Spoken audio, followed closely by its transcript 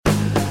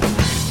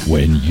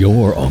When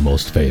you're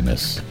almost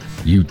famous,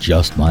 you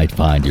just might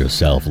find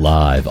yourself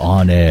live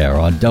on air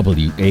on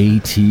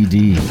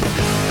WATD.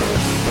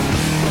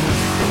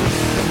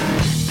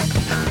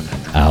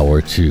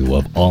 Hour 2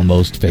 of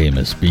Almost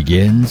Famous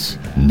begins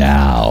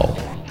now.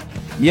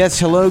 Yes,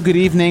 hello, good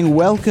evening.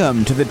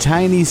 Welcome to the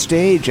tiny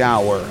stage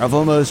hour of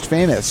Almost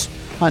Famous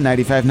on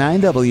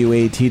 95.9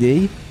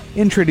 WATD,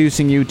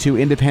 introducing you to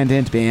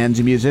independent bands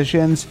and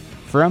musicians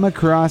from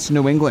across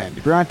New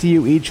England, brought to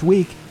you each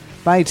week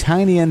by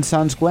Tiny &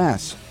 Sons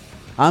Glass.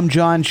 I'm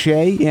John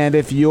Shea, and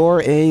if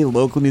you're a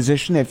local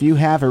musician, if you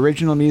have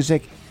original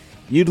music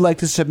you'd like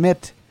to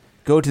submit,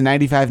 go to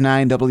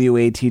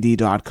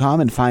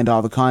 959watd.com and find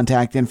all the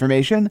contact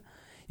information.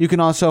 You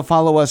can also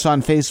follow us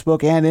on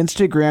Facebook and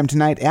Instagram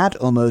tonight at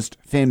Almost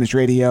Famous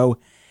Radio,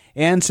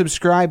 and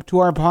subscribe to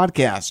our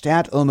podcast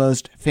at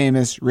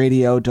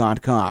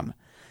almostfamousradio.com.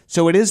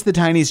 So it is the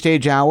Tiny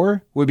Stage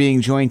Hour. We're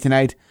being joined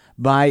tonight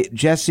by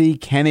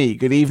Jessi Kenney.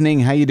 Good evening.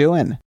 How you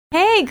doing?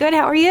 Hey, good.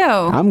 How are you?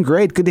 I'm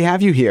great. Good to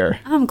have you here.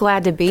 I'm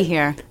glad to be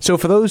here. So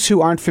for those who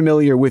aren't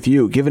familiar with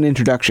you, give an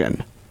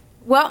introduction.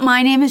 Well,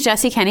 my name is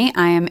Jessi Kenney.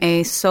 I am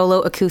a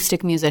solo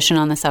acoustic musician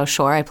on the South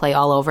Shore. I play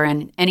all over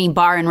in any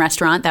bar and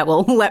restaurant that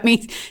will let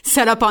me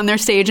set up on their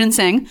stage and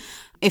sing.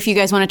 If you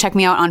guys want to check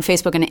me out on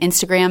Facebook and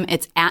Instagram,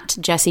 it's at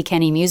Jessi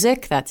Kenney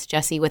Music. That's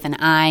Jessi with an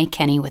I,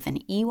 Kenny with an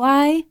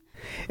EY.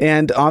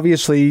 And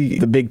obviously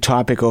the big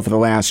topic over the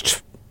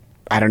last,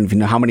 I don't even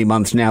know how many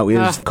months now,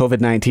 is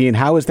COVID-19.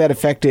 How has that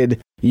affected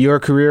your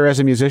career as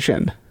a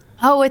musician?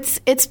 Oh,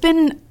 it's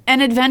been an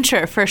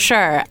adventure for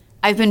sure.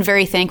 I've been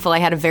very thankful. I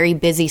had a very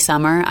busy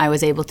summer. I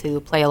was able to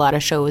play a lot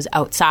of shows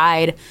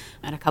outside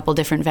at a couple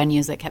different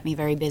venues that kept me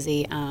very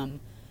busy.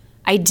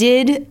 I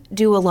did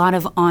do a lot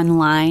of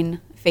online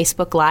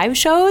Facebook Live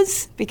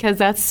shows because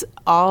that's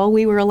all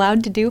we were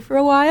allowed to do for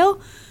a while.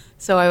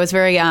 So I was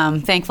very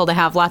thankful to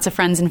have lots of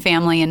friends and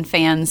family and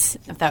fans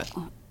that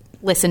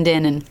listened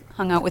in and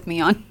hung out with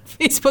me on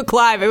Facebook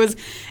Live. It was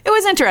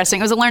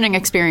interesting. It was a learning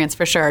experience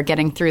for sure,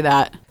 getting through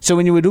that. So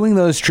when you were doing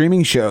those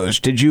streaming shows,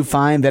 did you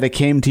find that it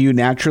came to you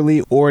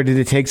naturally, or did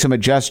it take some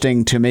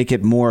adjusting to make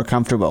it more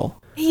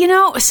comfortable? You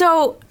know,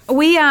 so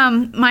we,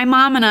 my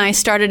mom and I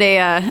started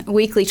a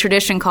weekly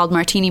tradition called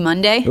Martini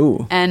Monday.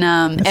 Ooh, and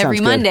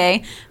every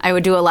Monday I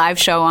would do a live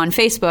show on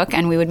Facebook,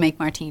 and we would make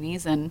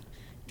martinis and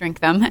drink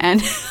them,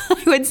 and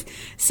I would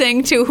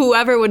sing to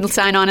whoever would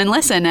sign on and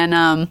listen.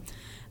 And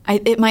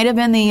it might have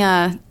been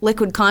the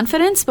liquid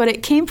confidence, but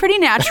it came pretty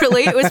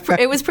naturally.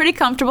 It was pretty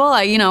comfortable.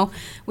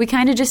 We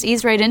kind of just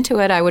eased right into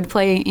it. I would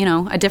play,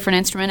 a different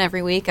instrument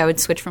every week. I would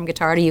switch from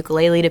guitar to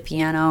ukulele to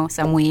piano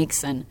some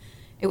weeks, and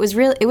it was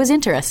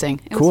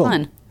interesting. It was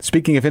fun.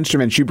 Speaking of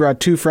instruments, you brought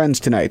two friends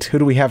tonight. Who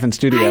do we have in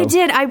studio? I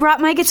did. I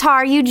brought my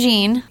guitar,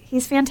 Eugene.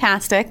 He's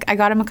fantastic. I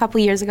got him a couple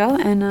years ago,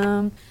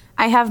 and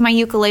I have my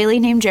ukulele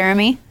named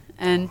Jeremy,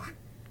 and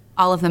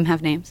all of them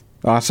have names.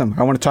 Awesome.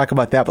 I want to talk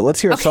about that, but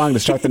let's hear a song to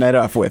start the night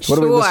off with. What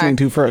are we listening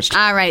to first?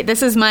 All right.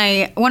 This is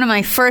one of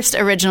my first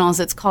originals.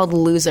 It's called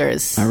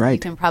Losers. All right. You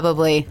can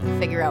probably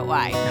figure out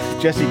why.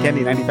 Jessi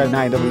Kenney,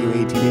 95.9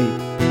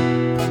 WATD.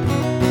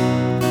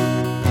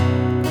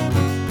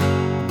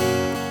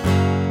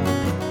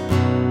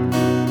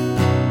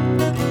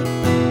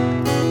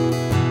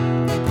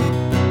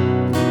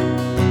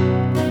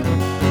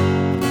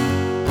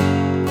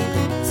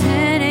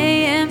 10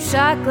 a.m.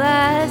 shot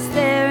glass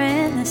there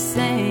in the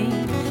sink.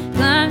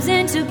 Climbs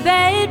into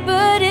bed,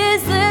 but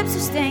his lips are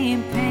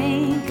staying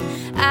pink.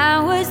 I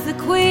was the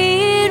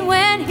queen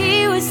when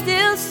he was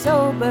still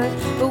sober,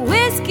 but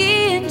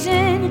whiskey and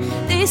gin,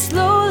 they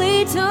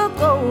slowly took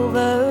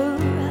over.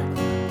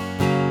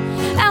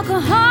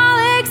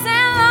 Alcoholics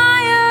and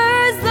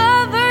liars,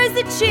 lovers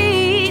that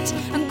cheat,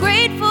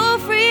 ungrateful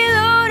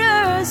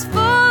freeloaders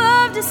full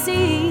of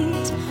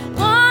deceit.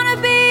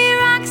 Wannabe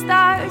rock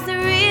stars that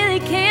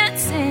really can't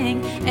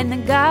sing, and the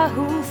guy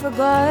who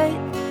forgot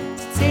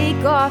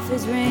take off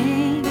his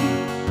ring.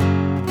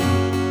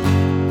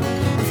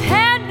 I've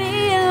had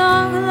me a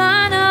long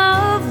line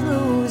of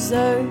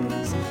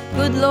losers.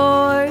 Good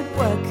Lord,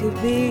 what could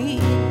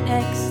be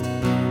next?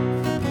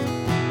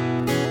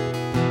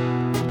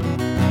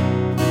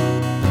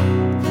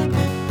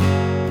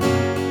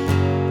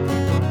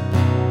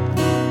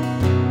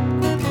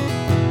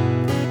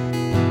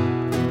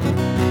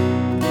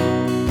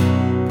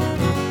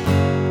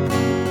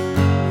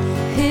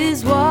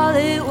 His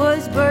wallet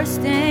was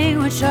bursting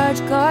with charge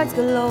cards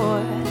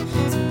galore,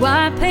 so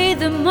I paid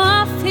them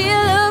off.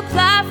 He'll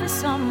apply for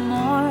some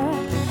more.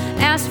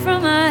 Asked for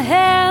my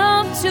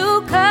help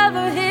to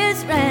cover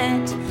his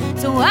rent,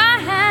 so I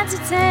had to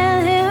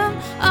tell him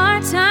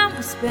our time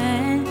was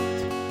spent.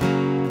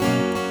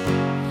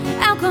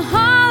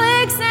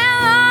 Alcoholics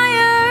and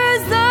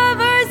liars,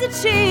 lovers that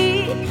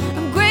cheat,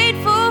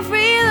 ungrateful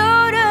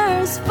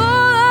freeloaders full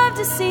of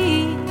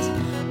deceit.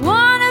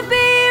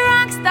 Wannabe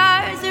rock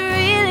stars that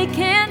really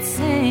can't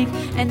sing,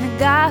 and the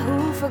guy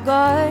who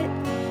forgot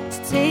to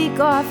take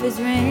off his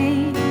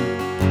ring.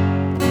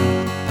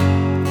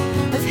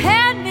 I've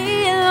had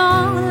me a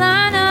long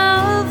line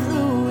of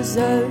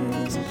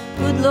losers.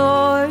 Good Good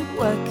Lord,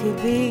 what could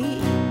be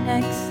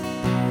next?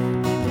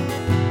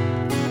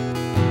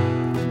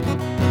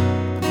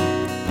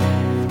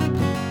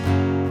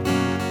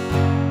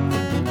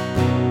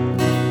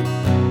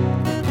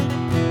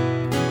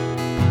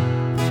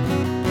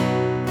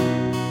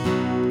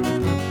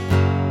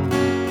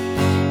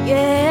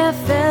 Yeah, it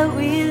felt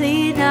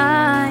really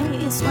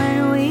nice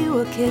when we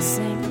were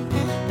kissing,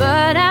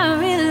 but I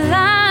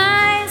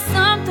realized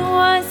something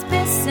was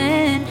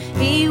missing.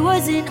 He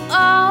wasn't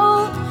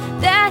all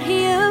that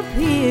he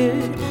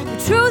appeared. The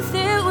truth,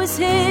 it was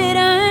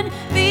hidden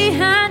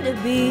behind a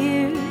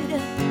beard.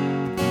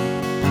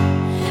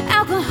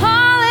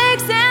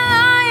 Alcoholics and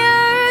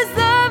liars,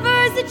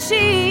 lovers that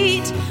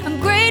cheat,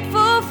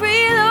 ungrateful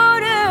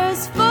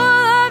freeloaders full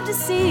of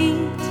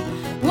deceit.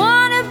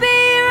 Wanna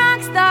be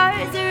rock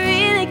stars that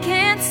really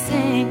can't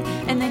sing,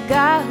 and the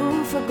guy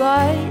who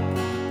forgot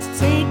to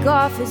take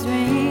off his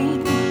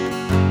ring.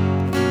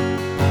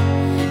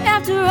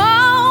 After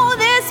all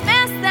this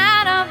mess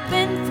that I've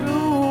been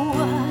through,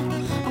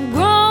 I'm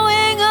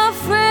growing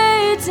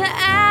afraid to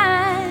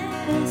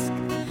ask.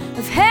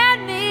 I've had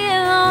me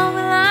a long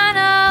line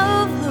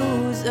of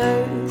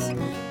losers.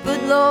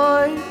 Good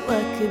Lord,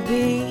 what could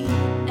be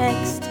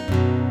next?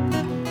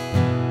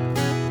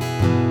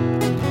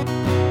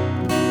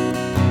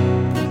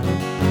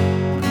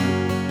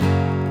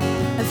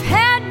 I've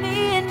had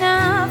me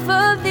enough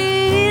of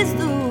these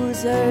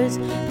losers.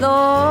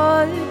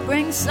 Lord,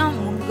 bring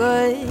someone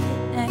good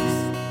next.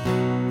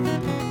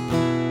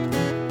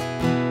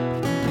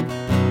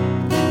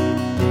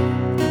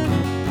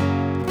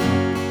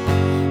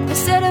 I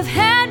said I've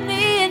had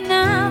me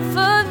enough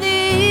of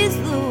these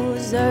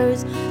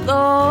losers.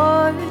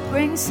 Lord,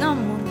 bring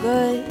someone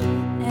good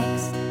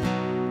next.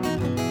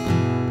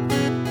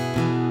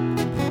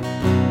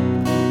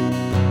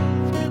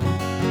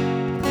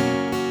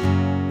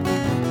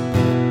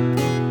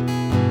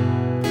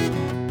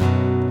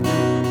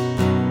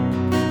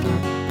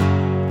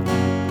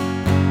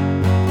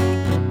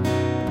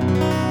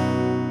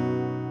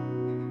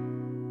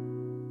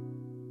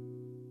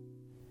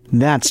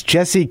 That's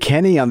Jessi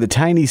Kenney on the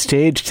tiny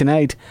stage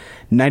tonight,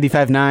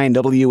 95.9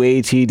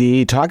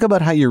 WATD. Talk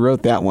about how you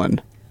wrote that one.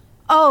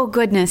 Oh,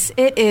 goodness.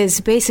 It is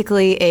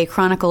basically a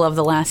chronicle of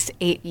the last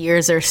 8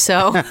 years or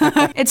so.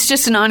 It's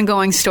just an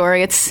ongoing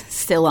story. It's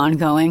still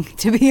ongoing,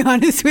 to be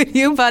honest with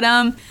you. But,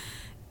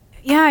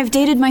 yeah, I've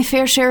dated my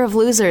fair share of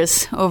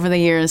losers over the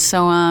years.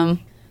 So,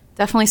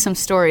 definitely some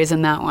stories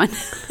in that one.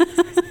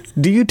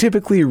 Do you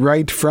typically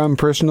write from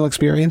personal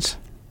experience?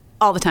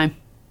 All the time.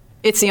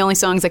 It's the only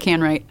songs I can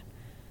write.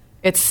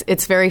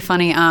 It's very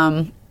funny.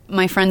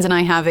 My friends and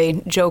I have a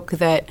joke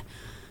that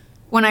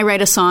when I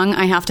write a song,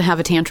 I have to have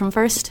a tantrum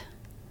first.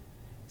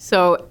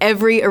 So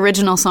every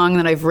original song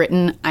that I've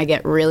written, I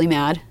get really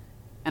mad,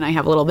 and I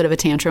have a little bit of a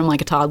tantrum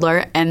like a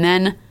toddler, and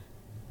then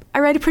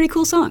I write a pretty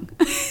cool song.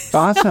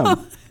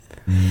 Awesome.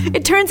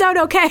 It turns out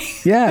okay.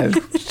 Yeah,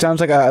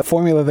 sounds like a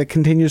formula that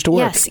continues to work.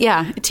 Yes,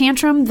 yeah.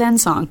 Tantrum, then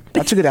song.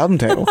 That's a good album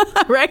title.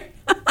 Right?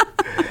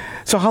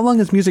 So how long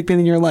has music been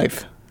in your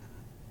life?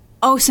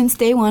 Oh, since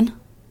day one.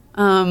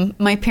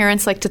 My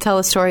parents like to tell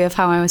a story of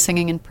how I was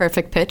singing in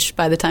perfect pitch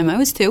by the time I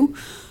was 2.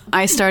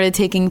 I started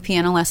taking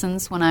piano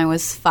lessons when I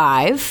was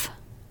 5.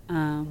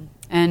 And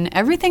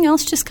everything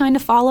else just kind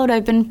of followed.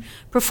 I've been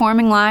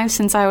performing live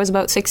since I was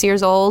about 6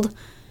 years old.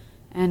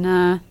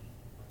 And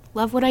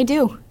love what I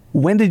do.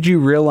 When did you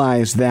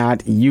realize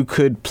that you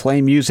could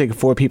play music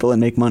for people and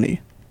make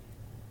money?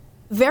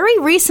 Very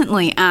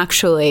recently,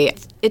 actually.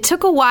 It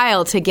took a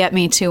while to get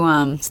me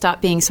to stop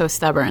being so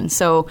stubborn.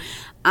 So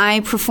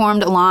I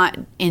performed a lot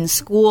in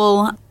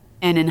school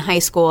and in high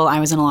school. I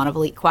was in a lot of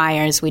elite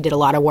choirs. We did a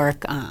lot of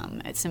work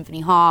at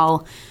Symphony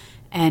Hall.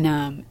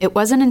 And it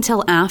wasn't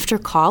until after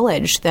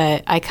college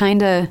that I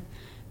kind of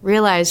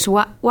realized,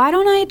 why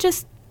don't I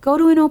just go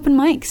to an open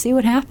mic, see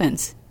what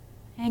happens,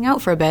 hang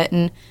out for a bit.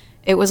 And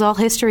it was all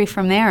history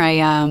from there.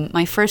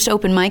 My first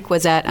open mic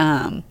was at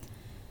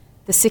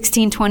the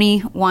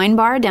 1620 Wine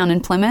Bar down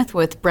in Plymouth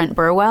with Brent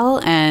Burwell,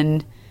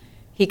 and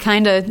he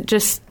kind of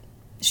just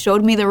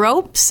showed me the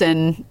ropes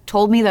and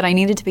told me that I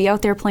needed to be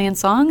out there playing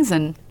songs.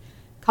 And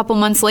a couple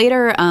months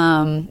later,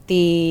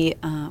 the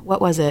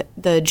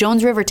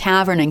Jones River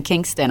Tavern in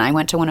Kingston, I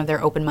went to one of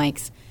their open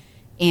mics,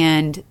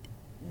 and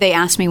they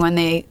asked me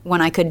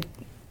when I could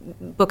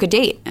book a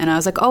date, and I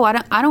was like, oh,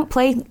 I don't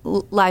play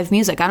live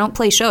music. I don't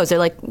play shows. They're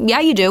like, yeah,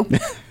 you do.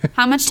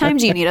 How much time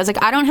do you need? I was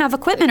like, I don't have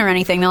equipment or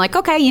anything. They're like,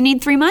 okay, you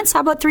need 3 months?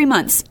 How about 3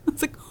 months? I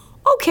was like,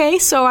 okay.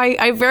 So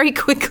I very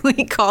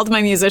quickly called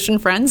my musician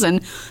friends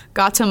and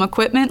got some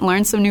equipment,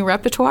 learned some new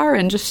repertoire,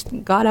 and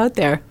just got out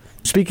there.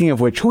 Speaking of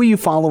which, who are you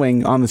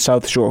following on the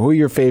South Shore? Who are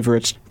your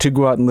favorites to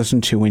go out and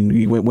listen to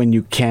when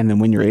you can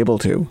and when you're able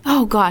to?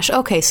 Oh, gosh.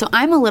 Okay, so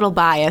I'm a little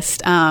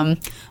biased.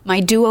 My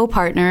duo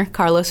partner,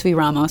 Carlos V.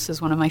 Ramos,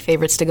 is one of my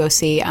favorites to go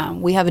see.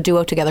 We have a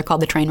duo together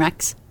called the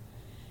Trainwrecks.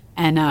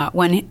 And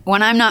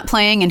when I'm not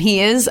playing and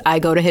he is, I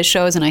go to his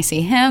shows and I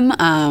see him.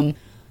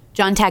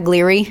 John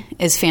Taglieri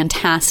is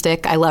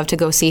fantastic. I love to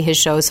go see his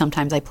shows.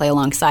 Sometimes I play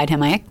alongside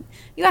him.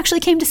 You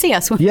actually came to see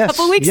us a Yes,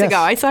 couple weeks yes. ago.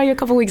 I saw you a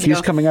couple weeks ago.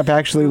 He's coming up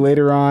actually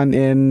later on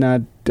in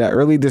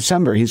early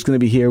December. He's going to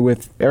be here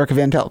with Erica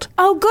Van Pelt.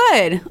 Oh,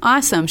 good.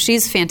 Awesome.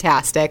 She's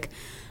fantastic.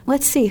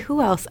 Let's see. Who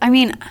else? I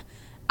mean,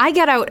 I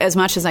get out as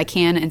much as I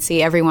can and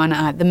see everyone.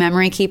 The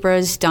Memory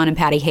Keepers, Don and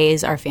Patty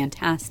Hayes, are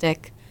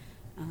fantastic.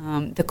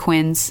 The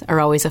Quins are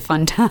always a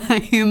fun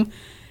time.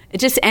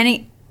 Just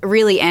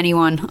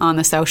anyone on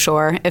the South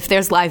Shore. If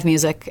there's live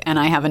music and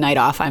I have a night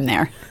off, I'm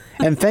there.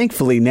 And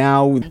thankfully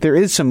now there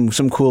is some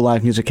cool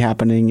live music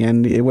happening,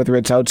 and whether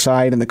it's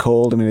outside in the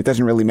cold, I mean, it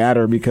doesn't really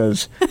matter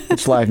because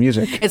it's live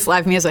music. It's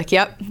live music,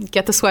 yep.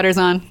 Get the sweaters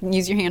on.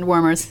 Use your hand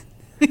warmers.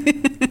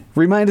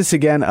 Remind us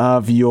again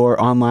of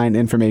your online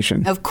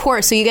information. Of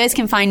course. So you guys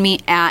can find me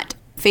at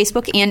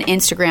Facebook and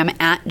Instagram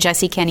at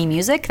Jessi Kenney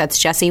Music. That's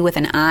Jessi with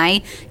an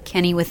I,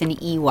 Kenny with an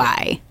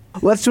EY.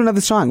 Let's do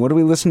another song. What are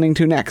we listening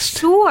to next?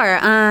 Sure.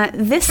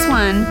 This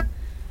one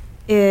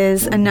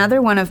is another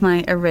one of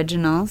my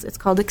originals. It's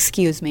called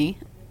Excuse Me.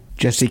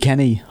 Jessi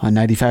Kenney on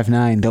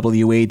 95.9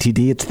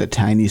 WATD. It's the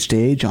Tiny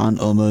Stage on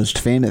Almost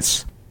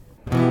Famous.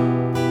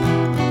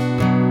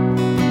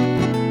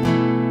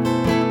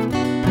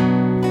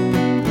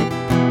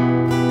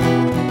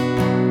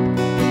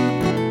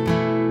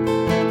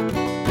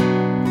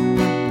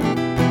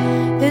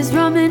 There's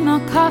rum in my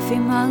coffee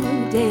mug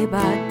day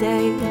by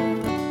day.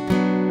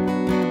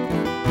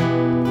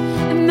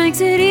 It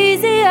makes it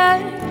easier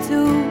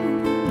to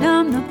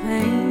numb the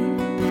pain.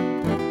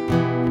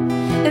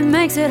 It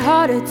makes it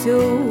harder to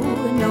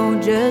know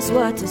just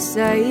what to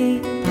say,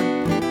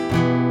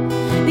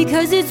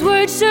 because its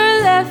words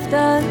sure left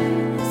a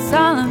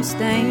solemn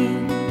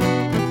stain.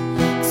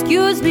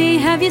 Excuse me,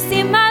 have you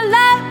seen my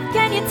love?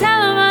 Can you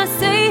tell him I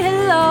say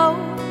hello?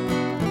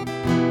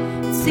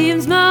 It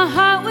seems my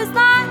heart was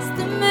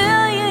lost a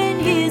million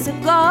years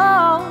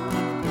ago.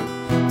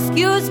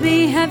 Excuse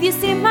me, have you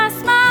seen my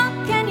smile?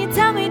 Can you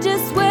tell me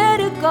just where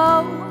to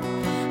go,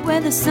 where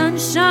the sun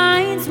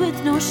shines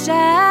with no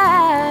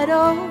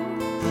shadows?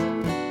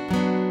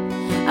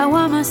 I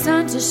want my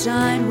sun to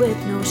shine with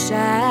no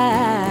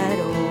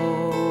shadows.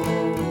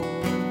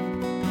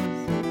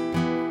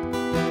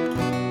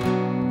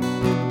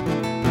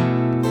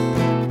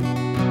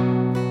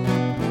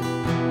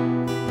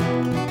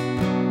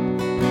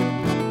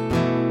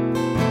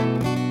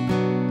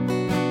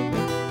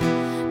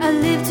 I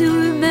live to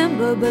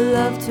remember but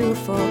love to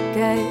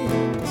forget.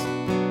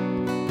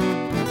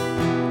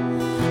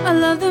 I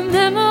love the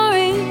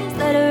memories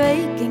that are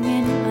aching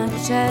in my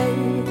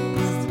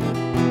chest.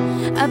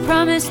 I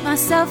promised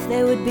myself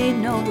there would be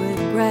no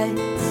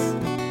regrets,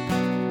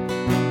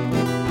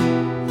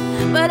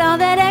 but all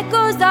that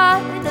echoes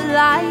are the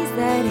lies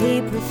that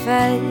he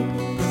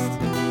professed.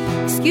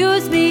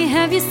 Excuse me,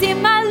 have you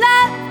seen my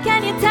love?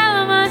 Can you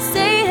tell him I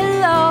say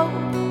hello?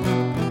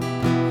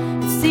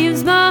 It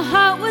seems my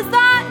heart was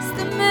lost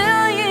a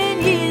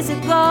million years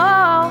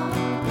ago.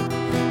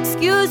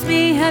 Excuse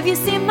me, have you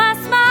seen my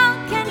smile?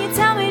 Can you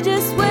tell me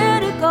just where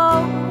to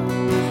go,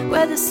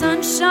 where the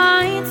sun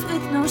shines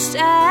with no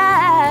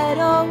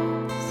shadows?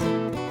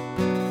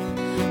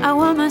 I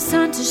want my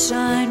sun to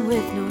shine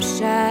with no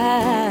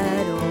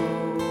shadows.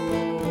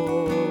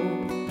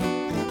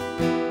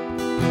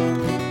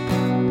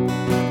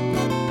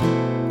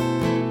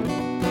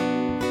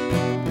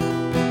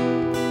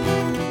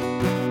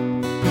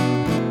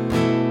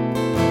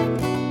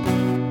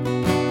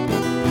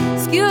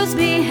 Excuse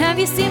me, have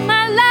you seen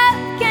my love?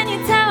 Can you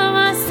tell him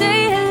I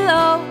say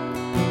hello?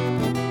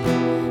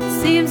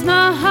 Seems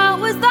my heart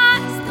was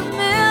lost a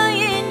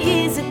million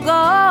years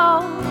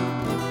ago.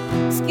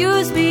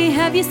 Excuse me,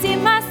 have you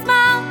seen my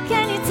smile?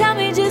 Can you tell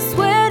me just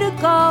where to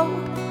go,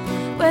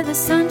 where the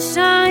sun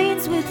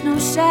shines with no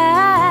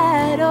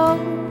shadows?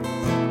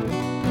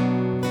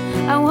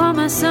 I want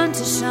my sun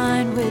to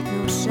shine with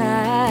no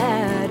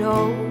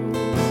shadows.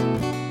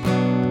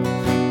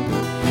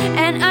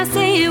 And I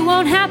say it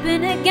won't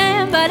happen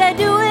again, but I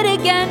do it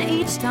again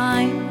each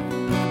time.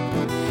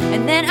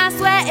 And then I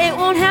swear it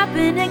won't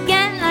happen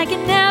again, like a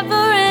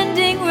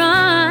never-ending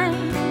rhyme.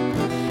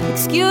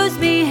 Excuse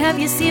me, have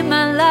you seen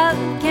my love?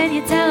 Can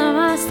you tell him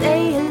I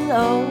say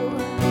hello?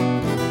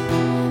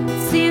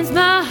 It seems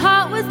my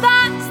heart was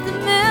lost a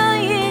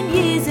million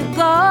years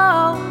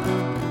ago.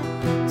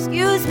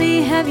 Excuse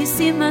me, have you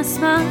seen my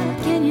smile?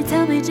 Can you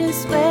tell me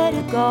just where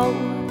to go,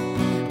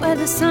 where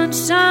the sun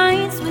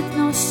shines with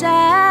no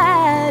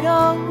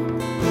shadows?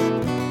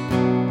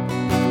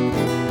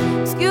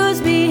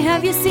 Excuse me,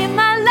 have you seen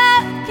my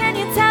love? Can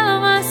you tell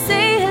him I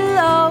say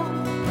hello?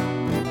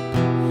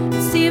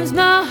 It seems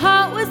my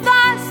heart was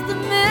lost a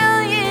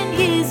million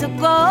years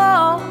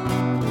ago.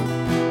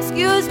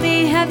 Excuse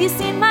me, have you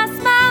seen my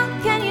smile?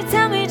 Can you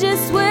tell me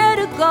just where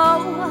to go,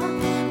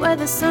 where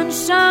the sun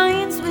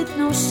shines with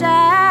no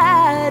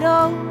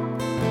shadows?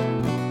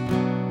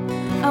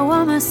 I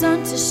want my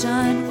sun to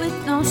shine with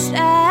no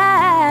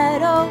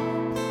shadows.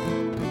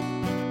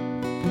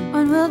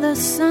 When will the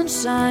sun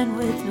shine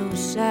with no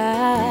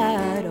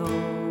shadow?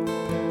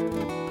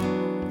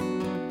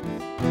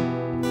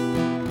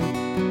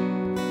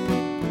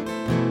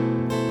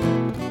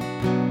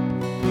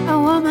 I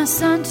want want my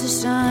sun to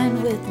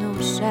shine with no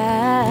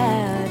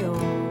shadow.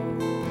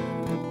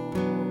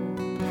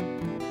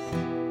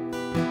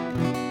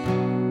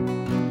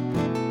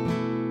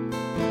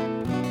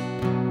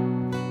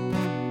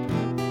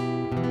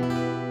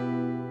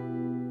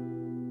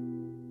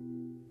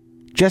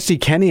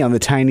 Jessi Kenney on the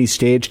tiny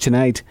stage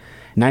tonight,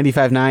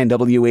 95.9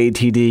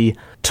 WATD.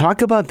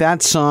 Talk about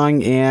that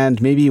song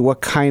and maybe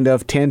what kind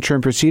of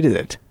tantrum preceded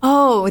it.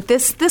 Oh,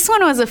 this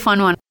one was a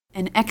fun one.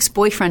 An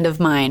ex-boyfriend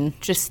of mine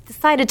just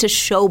decided to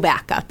show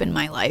back up in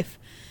my life.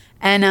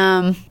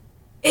 And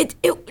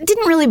it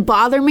didn't really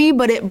bother me,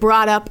 but it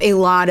brought up a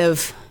lot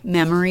of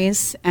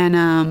memories.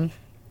 And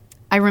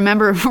I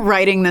remember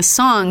writing this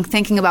song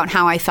thinking about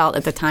how I felt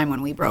at the time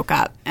when we broke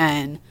up.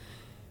 And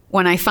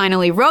when I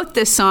finally wrote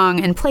this song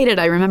and played it,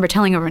 I remember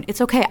telling everyone,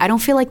 it's okay, I don't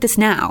feel like this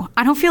now.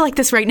 I don't feel like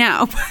this right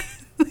now.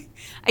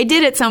 I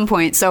did at some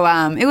point. So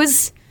it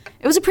was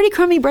a pretty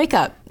crummy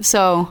breakup.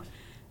 So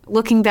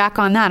looking back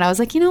on that, I was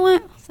like, you know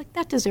what? I was like,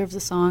 that deserves a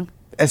song.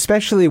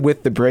 Especially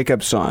with the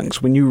breakup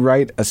songs, when you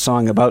write a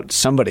song about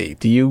somebody,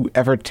 do you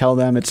ever tell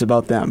them it's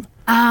about them?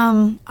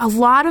 A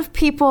lot of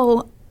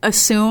people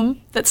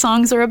assume that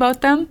songs are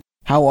about them.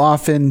 How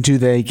often do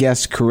they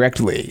guess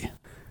correctly?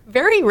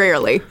 Very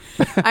rarely.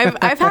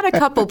 I've had a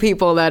couple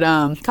people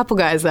couple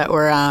guys that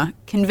were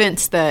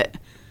convinced that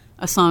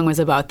a song was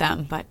about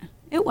them, but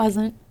it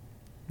wasn't.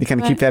 You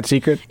kind of keep that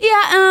secret?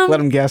 Yeah. Let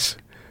them guess?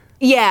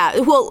 Yeah.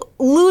 Well,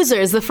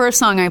 Losers, the first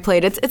song I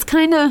played, it's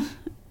kind of,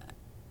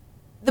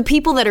 the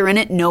people that are in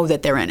it know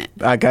that they're in it.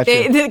 I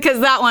gotcha.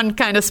 Because that one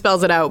kind of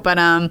spells it out. But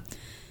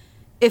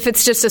if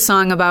it's just a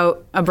song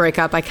about a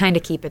breakup, I kind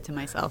of keep it to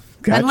myself.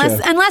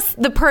 Gotcha. Unless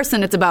the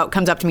person it's about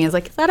comes up to me and is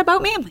like, is that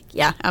about me? I'm like,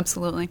 yeah,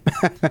 absolutely.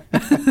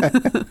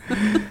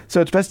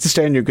 So it's best to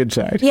stay on your good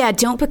side. Yeah,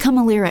 don't become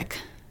a lyric.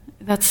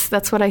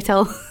 That's what I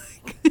tell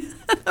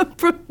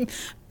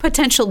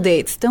potential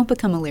dates. Don't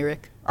become a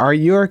lyric. Are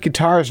your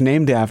guitars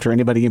named after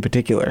anybody in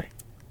particular?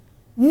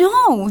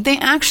 No, they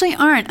actually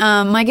aren't.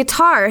 My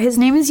guitar, his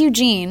name is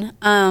Eugene.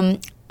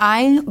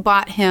 I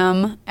bought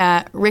him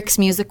at Rick's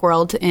Music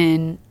World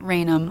in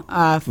Raynham.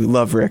 We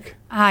love Rick.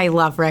 I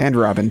love Rick. And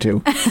Robin,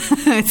 too.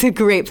 It's a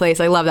great place.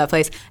 I love that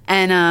place.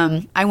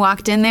 And I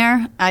walked in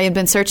there. I had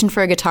been searching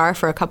for a guitar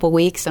for a couple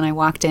weeks, and I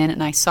walked in,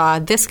 and I saw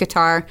this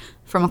guitar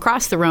from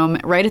across the room,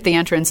 right at the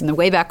entrance in the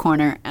way back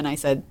corner, and I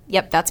said,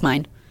 yep, that's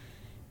mine.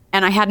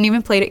 And I hadn't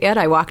even played it yet.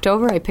 I walked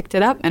over, I picked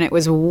it up, and it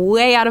was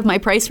way out of my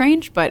price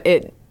range, but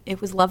it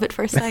was love at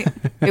first sight.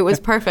 It was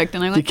perfect.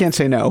 And you can't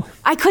say no.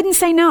 I couldn't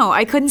say no.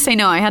 I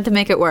had to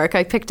make it work.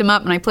 I picked him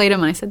up and I played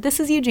him and I said, this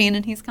is Eugene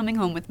and he's coming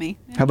home with me.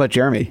 How about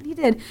Jeremy? He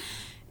did.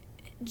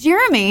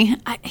 Jeremy,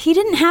 he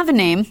didn't have a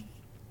name.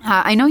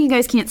 I know you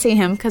guys can't see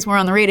him because we're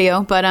on the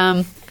radio,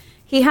 but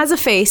he has a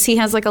face. He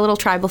has like a little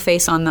tribal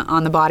face on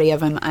the body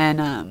of him.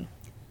 And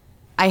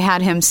I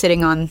had him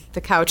sitting on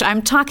the couch.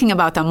 I'm talking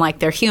about them like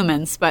they're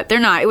humans, but they're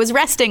not. It was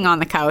resting on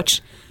the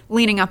couch,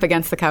 leaning up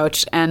against the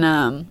couch.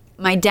 And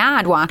my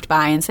dad walked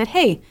by and said,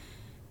 hey,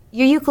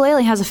 your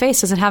ukulele has a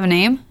face. Does it have a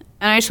name?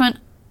 And I just went,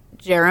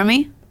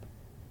 Jeremy.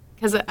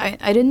 Because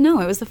I didn't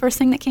know. It was the first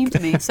thing that came to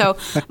me. So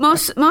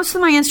most of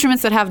my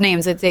instruments that have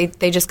names,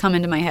 they just come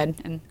into my head,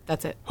 and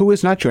that's it. Who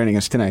is not joining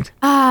us tonight?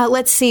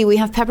 Let's see. We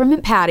have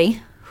Peppermint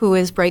Patty, who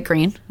is bright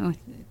green.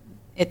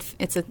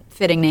 It's a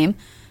fitting name.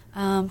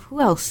 Who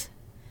else?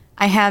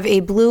 I have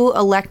a blue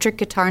electric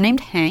guitar named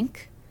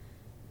Hank,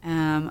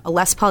 a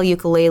Les Paul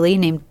ukulele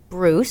named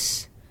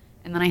Bruce,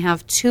 and then I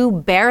have two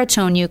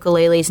baritone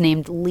ukuleles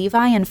named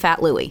Levi and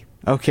Fat Louie.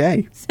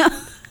 Okay.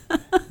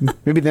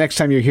 Maybe the next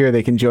time you're here,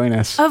 they can join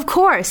us. Of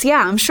course,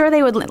 yeah. I'm sure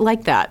they would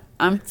like that.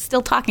 I'm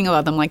still talking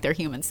about them like they're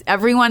humans.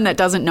 Everyone that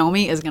doesn't know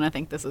me is going to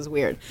think this is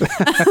weird.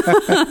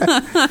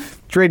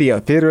 It's radio,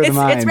 theater of the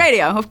mind. It's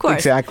radio, of course.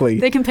 Exactly.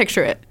 They can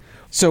picture it.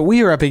 So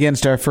we are up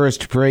against our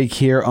first break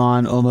here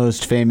on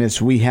Almost Famous.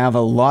 We have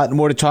a lot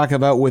more to talk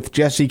about with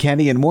Jessi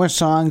Kenney and more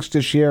songs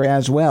to share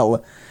as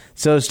well.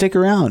 So stick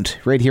around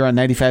right here on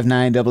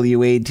 95.9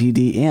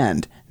 WATD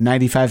and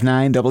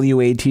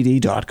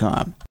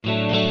 95.9WATD.com.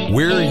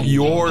 We're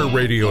your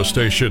radio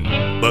station,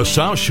 the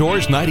South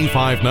Shore's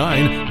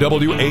 95.9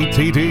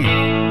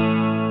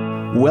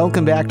 WATD.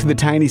 Welcome back to the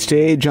tiny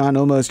stage on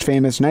Almost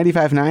Famous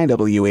 95.9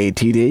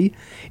 WATD,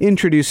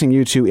 introducing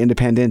you to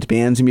independent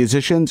bands and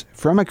musicians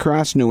from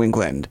across New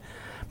England.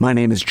 My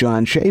name is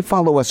John Shea.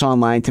 Follow us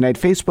online tonight,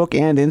 Facebook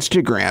and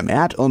Instagram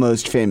at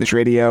Almost Famous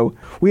Radio.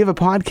 We have a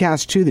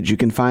podcast, too, that you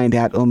can find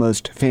at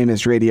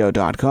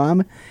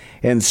almostfamousradio.com.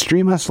 And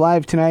stream us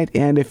live tonight,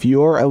 and if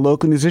you're a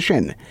local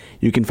musician,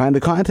 you can find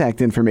the contact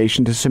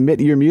information to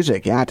submit your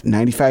music at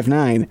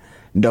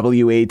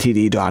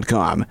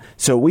 959WATD.com.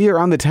 So we are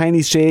on the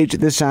tiny stage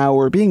this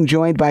hour, being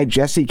joined by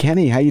Jessi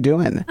Kenney. How you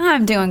doing?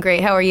 I'm doing great.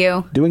 How are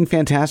you? Doing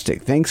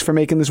fantastic. Thanks for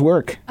making this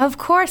work. Of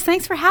course.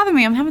 Thanks for having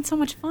me. I'm having so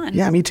much fun.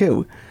 Yeah, me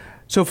too.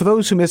 So for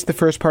those who missed the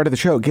first part of the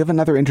show, give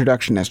another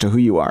introduction as to who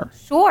you are.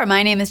 Sure.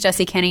 My name is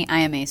Jessi Kenney. I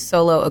am a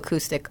solo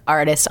acoustic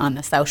artist on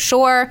the South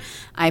Shore.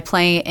 I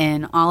play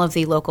in all of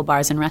the local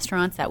bars and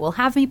restaurants that will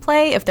have me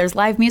play. If there's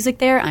live music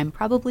there, I'm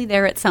probably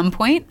there at some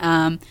point.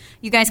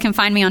 You guys can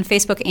find me on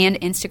Facebook and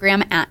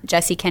Instagram at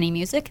Jessi Kenney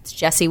Music. It's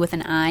Jessi with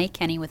an I,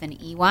 Kenny with an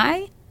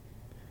EY.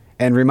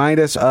 And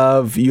remind us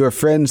of your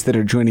friends that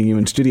are joining you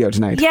in studio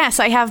tonight. Yes,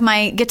 I have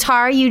my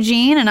guitar,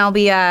 Eugene, and I'll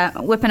be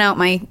whipping out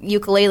my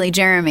ukulele,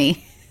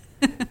 Jeremy.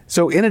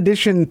 So in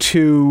addition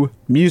to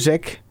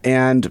music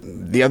and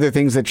the other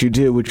things that you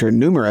do, which are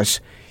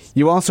numerous,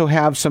 you also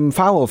have some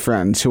fowl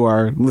friends who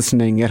are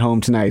listening at home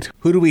tonight.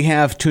 Who do we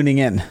have tuning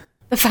in?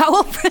 The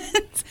fowl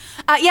friends?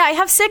 Yeah, I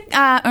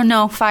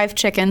have 5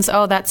 chickens.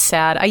 Oh, that's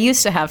sad. I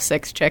used to have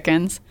 6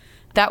 chickens.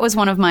 That was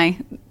one of my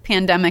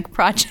pandemic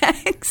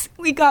projects.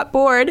 We got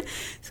bored,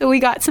 so we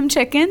got some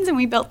chickens and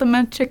we built them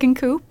a chicken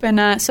coop. And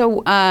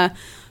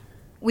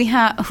we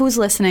have, who's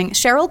listening?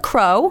 Cheryl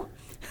Crow,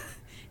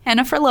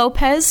 Jennifer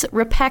Lopez,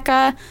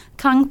 Rebecca,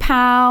 Kung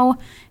Pao,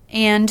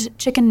 and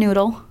Chicken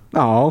Noodle.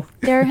 Oh.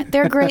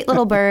 They're great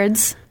little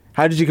birds.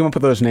 How did you come up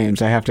with those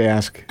names, I have to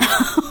ask?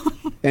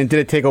 And did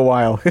it take a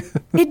while?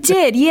 It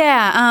did,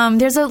 yeah.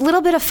 There's a little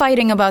bit of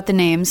fighting about the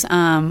names.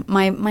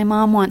 My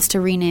mom wants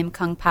to rename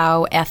Kung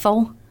Pao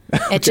Ethel.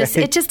 It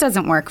just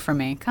doesn't work for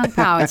me. Kung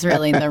Pao is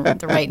really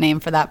the right name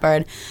for that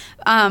bird.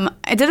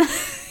 It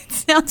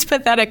sounds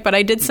pathetic, but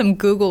I did some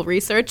Google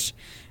research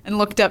and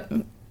looked up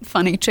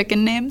funny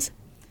chicken names.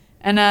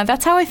 And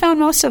that's how I found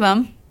most of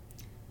them.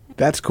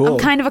 That's cool. I'm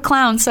kind of a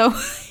clown, so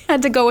I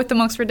had to go with the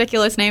most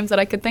ridiculous names that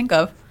I could think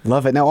of.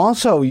 Love it. Now,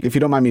 also, if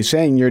you don't mind me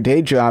saying, your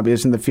day job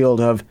is in the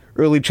field of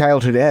early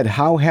childhood ed.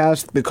 How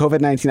has the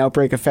COVID-19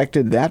 outbreak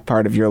affected that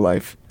part of your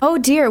life? Oh,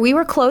 dear. We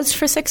were closed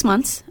for 6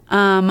 months.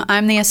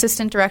 I'm the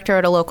assistant director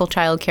at a local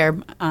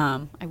childcare.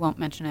 I won't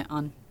mention it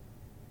on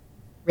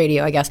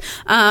radio, I guess.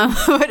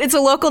 But it's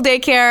a local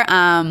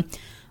daycare.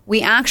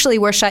 We actually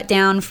were shut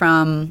down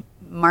from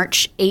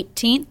March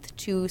 18th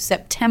to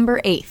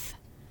September 8th.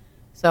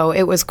 So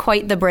it was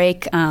quite the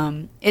break.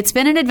 It's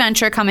been an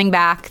adventure coming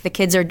back. The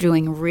kids are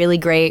doing really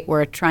great.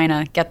 We're trying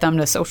to get them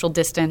to social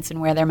distance and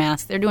wear their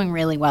masks. They're doing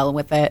really well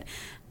with it.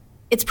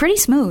 It's pretty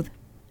smooth.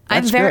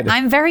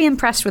 I'm very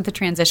impressed with the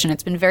transition.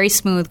 It's been very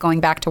smooth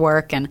going back to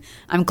work, and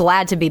I'm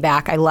glad to be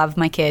back. I love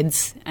my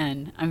kids,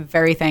 and I'm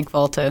very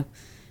thankful to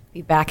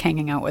be back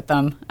hanging out with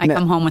them. I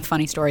come home with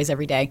funny stories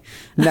every day.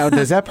 Now,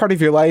 does that part of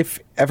your life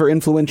ever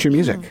influence your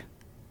music?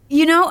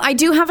 You know, I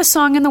do have a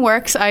song in the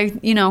works.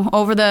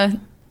 Over the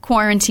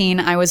quarantine,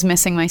 I was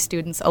missing my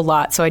students a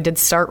lot, so I did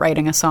start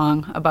writing a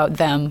song about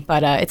them,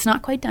 but it's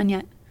not quite done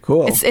yet.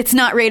 Cool. It's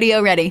not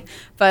radio ready,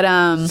 but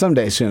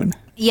someday soon.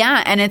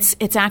 Yeah, and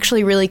it's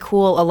actually really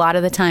cool. A lot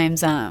of the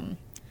times,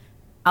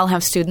 I'll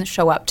have students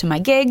show up to my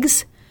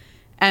gigs,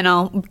 and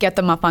I'll get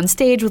them up on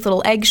stage with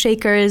little egg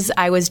shakers.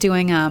 I was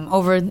doing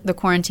over the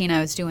quarantine, I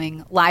was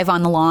doing live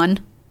on the lawn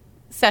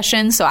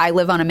sessions. So I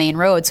live on a main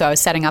road, so I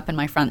was setting up in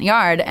my front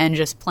yard and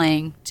just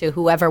playing to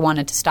whoever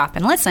wanted to stop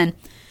and listen.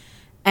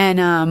 And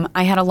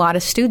I had a lot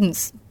of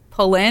students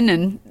pull in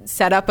and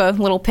set up a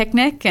little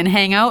picnic and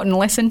hang out and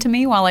listen to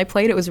me while I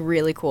played. It was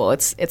really cool.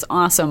 It's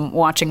awesome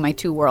watching my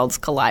two worlds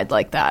collide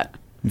like that.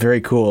 Very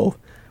cool.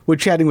 We're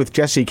chatting with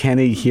Jessi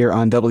Kenney here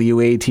on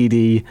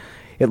WATD.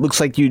 It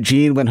looks like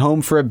Eugene went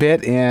home for a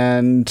bit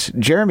and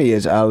Jeremy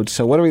is out.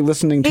 So what are we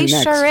listening to next?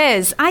 He sure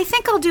is. I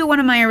think I'll do one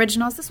of my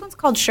originals. This one's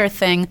called Sure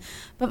Thing,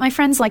 but my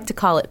friends like to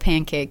call it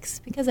Pancakes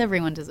because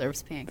everyone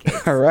deserves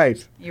pancakes. All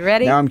right. You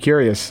ready? Now I'm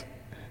curious.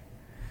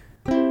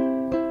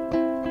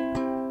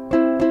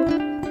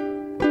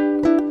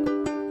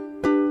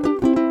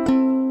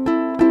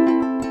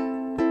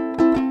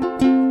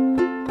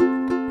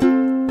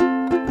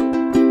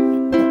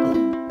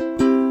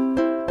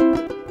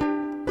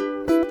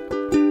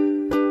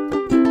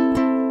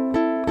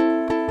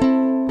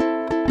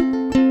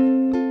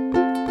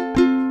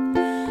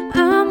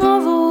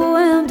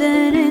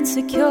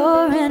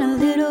 And a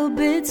little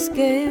bit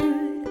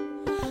scared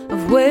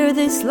of where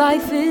this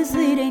life is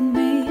leading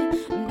me.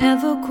 I'm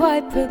never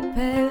quite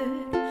prepared.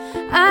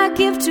 I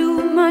give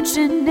too much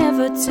and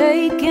never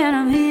take, and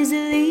I'm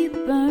easily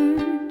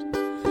burned.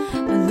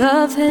 My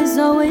love has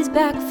always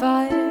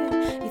backfired.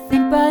 You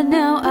think by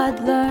now I'd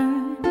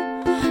learn.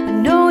 I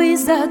know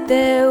he's out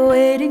there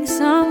waiting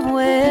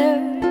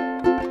somewhere.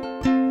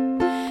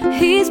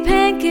 He's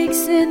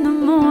pancakes in the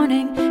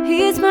morning.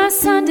 He's my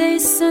Sunday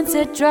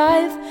sunset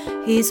drive.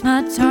 He's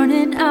my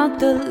turning out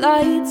the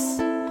lights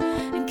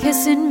and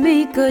kissing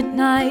me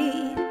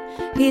goodnight.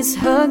 He's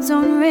hugs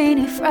on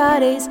rainy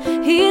Fridays.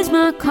 He's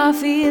my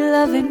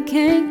coffee-loving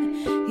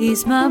king.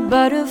 He's my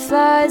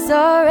butterflies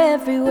are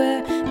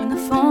everywhere when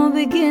the phone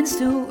begins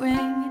to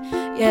ring.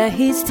 Yeah,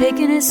 he's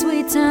taking his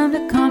sweet time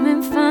to come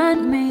and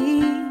find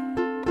me.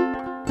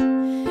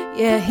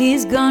 Yeah,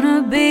 he's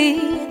gonna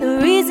be the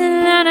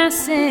reason that I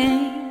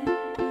sing.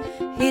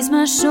 He's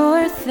my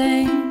sure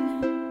thing.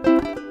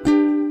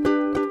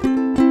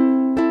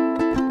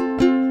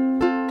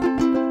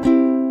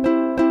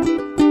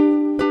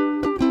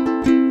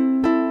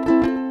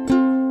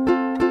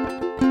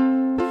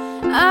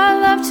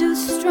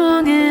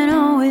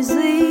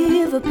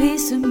 a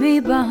piece of me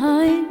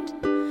behind.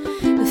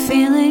 The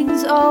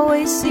feelings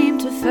always seem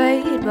to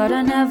fade, but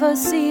I never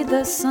see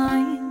the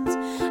signs.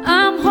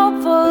 I'm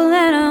hopeful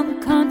and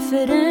I'm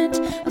confident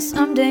I'll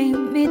someday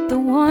meet the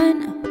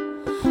one.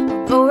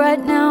 But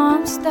right now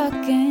I'm stuck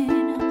in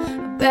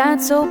a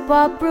bad soap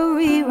opera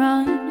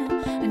rerun.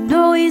 I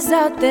know he's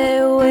out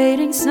there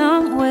waiting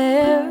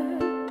somewhere.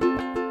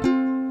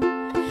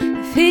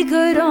 If he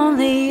could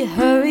only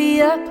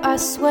hurry up, I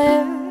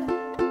swear.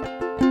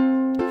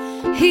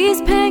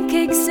 He's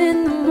pancakes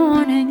in the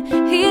morning,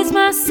 he's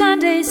my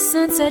Sunday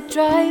sunset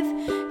drive.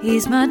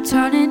 He's my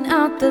turning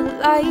out the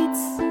lights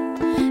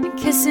and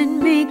kissing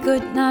me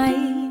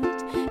goodnight.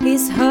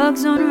 He's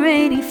hugs on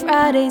rainy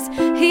Fridays,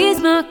 he's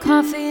my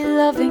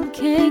coffee-loving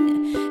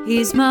king.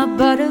 He's my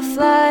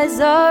butterflies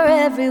are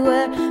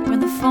everywhere when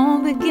the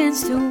phone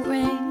begins to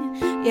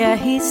ring. Yeah,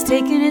 he's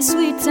taking his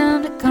sweet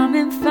time to come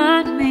and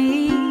find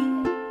me.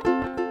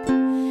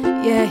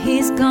 Yeah,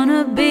 he's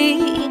gonna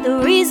be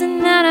the reason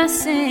that I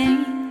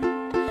sing.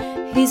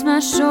 He's my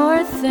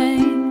sure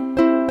thing.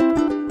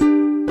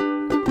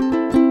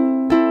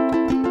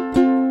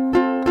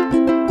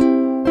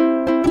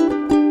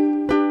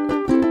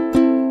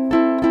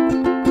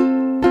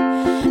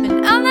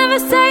 And I'll never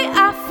say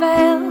I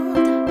failed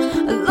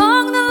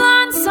along the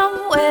line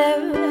somewhere.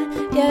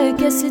 Yeah, I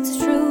guess it's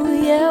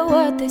true, yeah,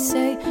 what they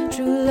say.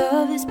 True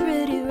love is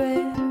pretty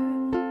rare.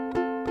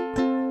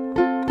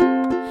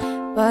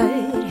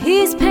 But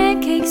he's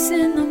pancakes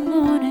in the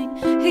morning,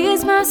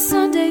 he's my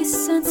Sunday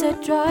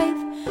sunset drive.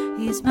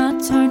 He's my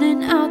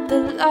turning out the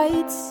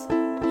lights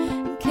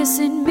and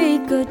kissing me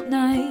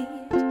goodnight.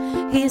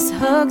 He's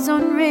hugs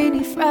on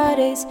rainy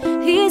Fridays,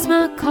 he's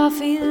my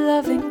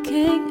coffee-loving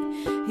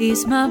king.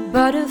 He's my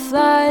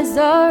butterflies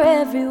are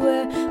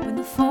everywhere when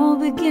the phone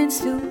begins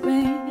to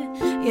ring.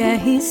 Yeah,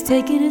 he's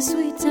taking his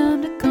sweet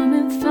time to come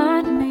and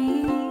find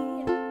me.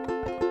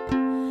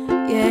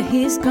 Yeah,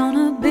 he's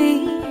gonna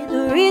be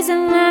the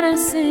reason that I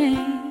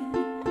sing.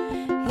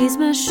 He's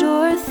my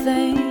sure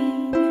thing.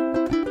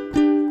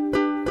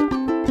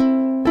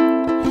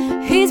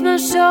 He's my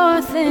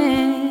sure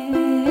thing.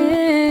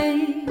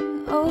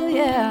 Oh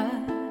yeah,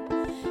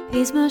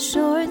 he's my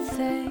sure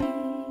thing.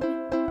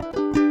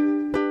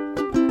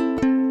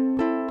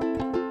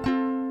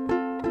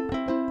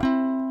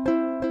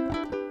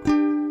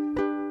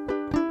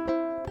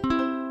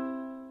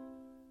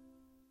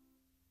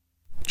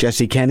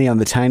 Jessi Kenney on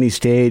the tiny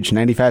stage,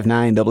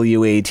 95.9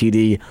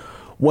 WATD.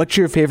 What's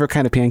your favorite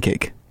kind of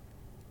pancake?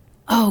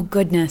 Oh,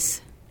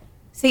 goodness.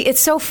 See, it's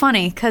so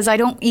funny because I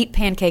don't eat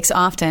pancakes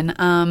often.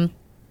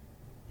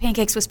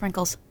 Pancakes with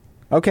sprinkles.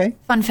 Okay.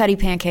 Funfetti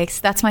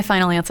pancakes. That's my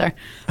final answer.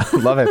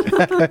 Love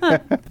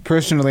it.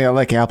 Personally, I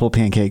like apple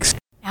pancakes.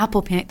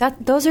 Apple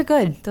those are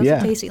good. Those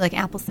are tasty, like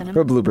apple cinnamon.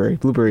 Or blueberry.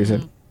 Blueberries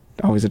are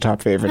always a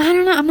top favorite. I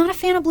don't know. I'm not a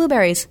fan of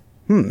blueberries.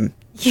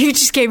 You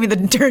just gave me the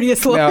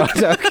dirtiest look. No,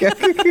 it's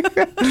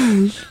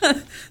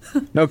okay.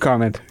 No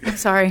comment. I'm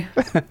sorry.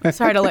 I'm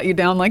sorry to let you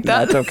down like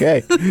that. That's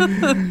okay.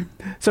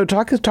 So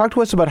talk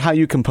to us about how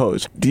you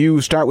compose. Do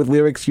you start with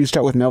lyrics? Do you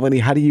start with melody?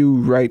 How do you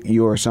write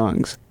your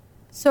songs?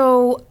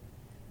 So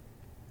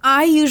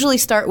I usually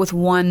start with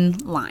one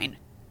line.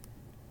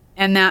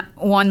 And that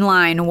one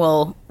line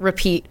will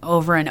repeat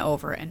over and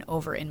over and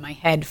over in my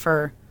head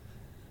for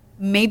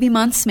maybe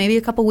months, maybe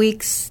a couple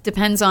weeks.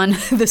 Depends on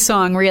the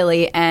song,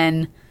 really.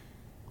 And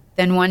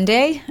then one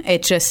day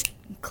it just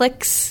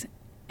clicks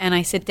and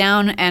I sit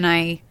down and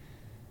I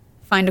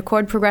find a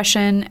chord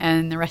progression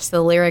and the rest of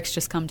the lyrics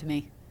just come to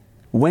me.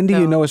 When do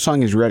you know a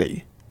song is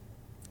ready?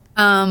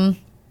 I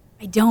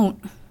don't.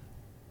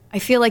 I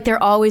feel like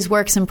they're always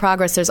works in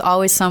progress. There's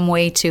always some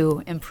way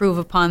to improve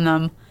upon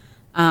them.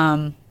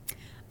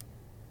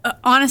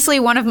 Honestly,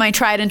 one of my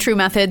tried and true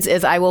methods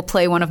is I will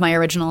play one of my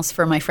originals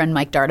for my friend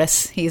Mike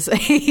Dardis. He's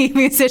a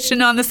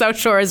musician on the South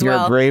Shore as well.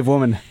 You're a brave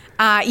woman.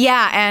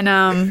 Yeah, and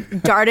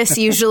Dardis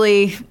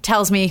usually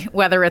tells me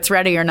whether it's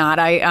ready or not.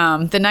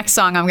 The next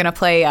song I'm going to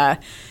play,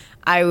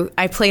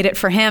 I played it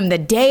for him. The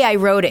day I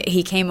wrote it,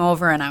 he came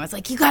over and I was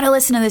like, you got to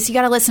listen to this, you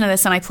got to listen to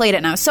this. And I played it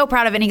and I was so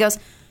proud of it. And he goes,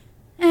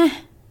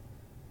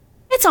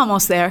 it's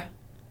almost there.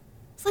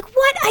 It's like,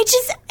 what?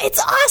 It's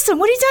awesome.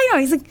 What are you talking about?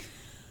 He's like,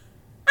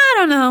 I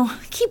don't know.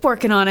 Keep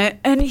working on it.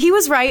 And he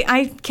was right.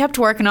 I kept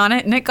working on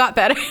it and it got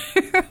better.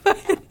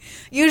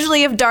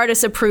 Usually if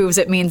Dardis approves,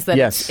 it means that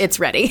it's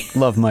ready.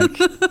 Love Mike.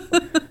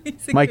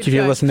 Mike, if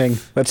you're listening,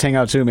 let's hang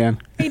out too,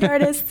 man. Hey,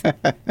 Dardis.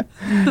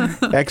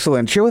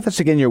 Excellent. Share with us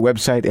again your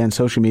website and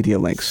social media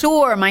links.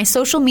 Sure. My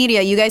social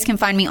media, you guys can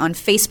find me on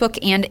Facebook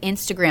and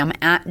Instagram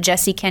at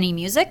Jessi Kenney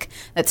Music.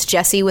 That's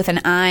Jessi with an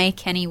I,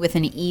 Kenney with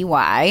an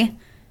EY.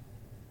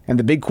 And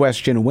the big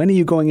question, when are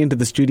you going into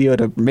the studio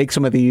to make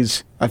some of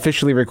these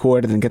officially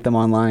recorded and get them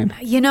online?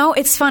 You know,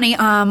 it's funny.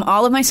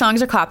 All of my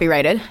songs are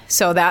copyrighted,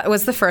 so that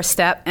was the first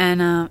step.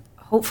 And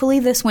hopefully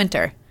this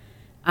winter.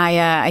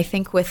 I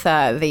think with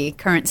the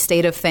current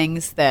state of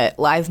things that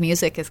live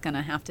music is going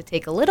to have to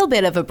take a little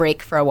bit of a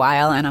break for a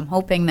while. And I'm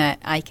hoping that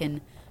I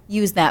can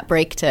use that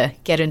break to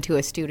get into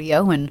a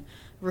studio and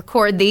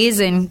record these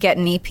and get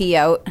an EP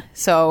out.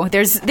 So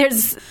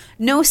there's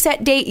no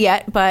set date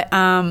yet, but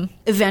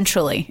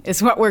eventually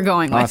is what we're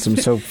going with. Awesome.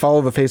 So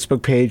follow the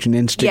Facebook page and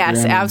Instagram.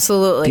 Yes,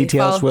 absolutely.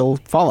 Details will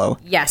follow.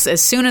 Yes,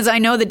 as soon as I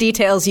know the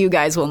details, you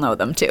guys will know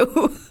them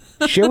too.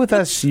 Share with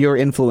us your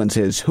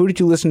influences. Who did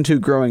you listen to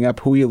growing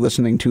up? Who are you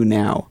listening to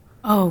now?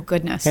 Oh,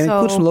 goodness. And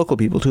include some local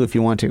people, too, if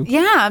you want to.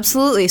 Yeah,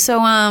 absolutely. So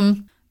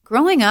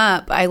growing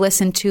up, I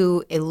listened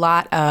to there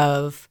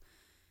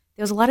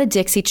was a lot of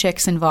Dixie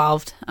Chicks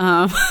involved.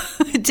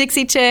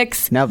 Dixie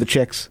Chicks. Now the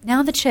Chicks.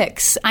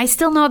 I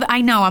still know that.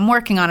 I know, I'm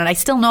working on it. I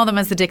still know them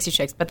as the Dixie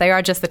Chicks, but they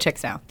are just the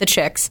Chicks now. The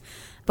Chicks.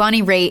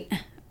 Bonnie Raitt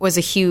was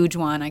a huge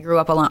one. I grew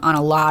up on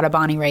a lot of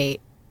Bonnie Raitt.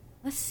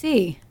 Let's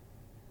see.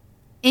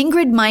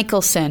 Ingrid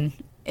Michaelson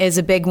is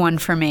a big one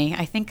for me.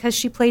 I think because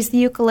she plays the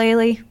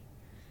ukulele,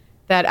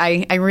 that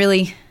I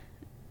really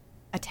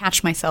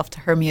attach myself to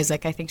her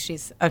music. I think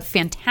she's a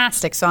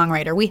fantastic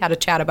songwriter. We had a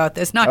chat about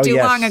this not too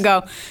long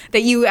ago. That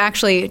did you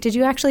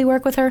actually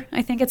work with her?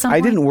 I think at some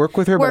point. I didn't work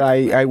with her,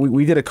 but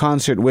we did a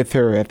concert with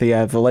her at the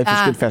Life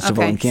is Good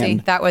Festival in Canton.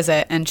 See, that was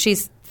it, and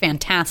she's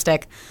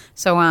fantastic.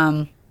 So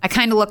I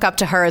kind of look up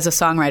to her as a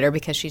songwriter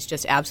because she's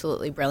just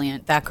absolutely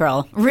brilliant. That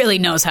girl really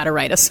knows how to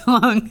write a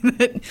song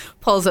that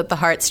pulls at the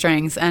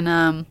heartstrings.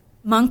 And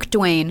Monk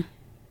Dwayne,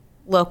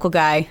 local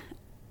guy.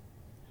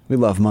 We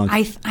love Monk.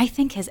 I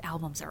think his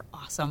albums are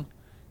awesome.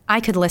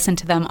 I could listen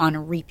to them on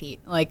a repeat.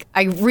 Like,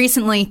 I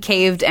recently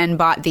caved and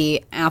bought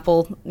the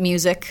Apple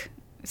Music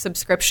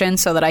subscription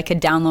so that I could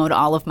download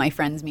all of my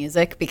friends'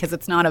 music because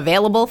it's not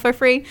available for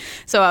free.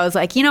 So I was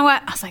like, you know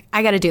what?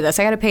 I got to do this.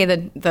 I got to pay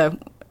the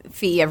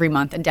fee every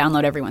month and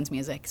download everyone's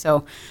music.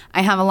 So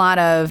I have a lot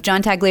of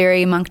John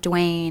Taglieri, Monk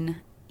Dwayne.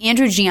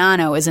 Andrew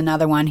Giano is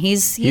another one.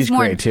 He's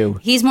more great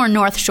too. He's more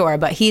North Shore,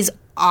 but he's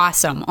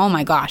awesome. Oh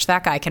my gosh,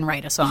 that guy can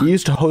write a song. He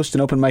used to host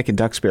an open mic in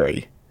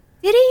Duxbury.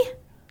 Did he?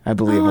 I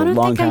believe I don't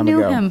long think time I knew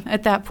ago. him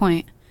at that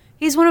point.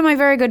 He's one of my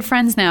very good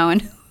friends now,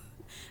 and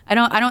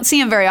I don't see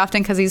him very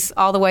often because he's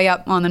all the way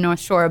up on the North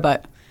Shore,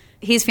 but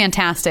he's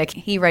fantastic.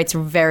 He writes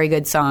very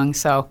good songs,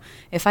 so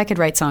if I could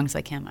write songs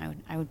like him,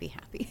 I would be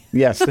happy.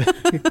 Yes,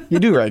 you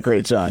do write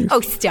great songs.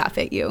 Oh, stop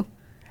it, you.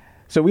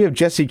 So we have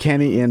Jessi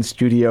Kenney in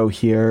studio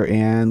here,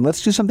 and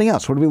let's do something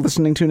else. What are we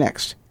listening to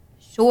next?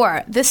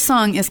 Sure. This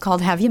song is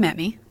called Have You Met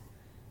Me?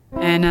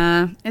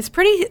 And it's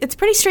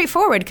pretty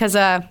straightforward because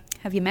have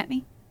you met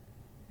me?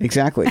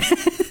 Exactly.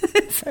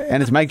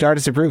 And it's Mike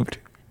Dardis approved.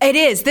 It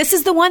is. This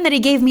is the one that he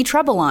gave me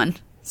trouble on.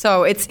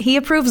 So he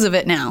approves of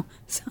it now.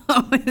 So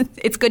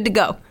it's good to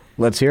go.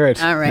 Let's hear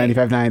it. All right.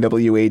 95.9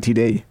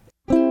 WATD.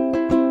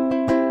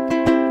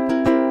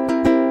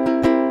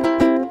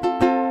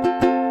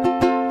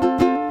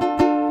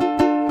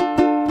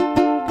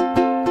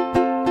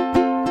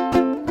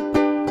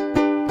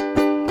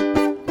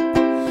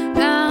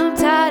 I'm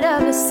tired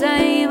of the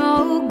same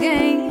old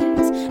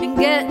games and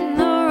getting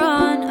the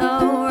run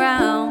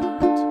around.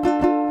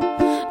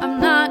 I'm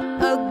not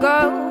a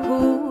girl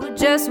who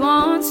just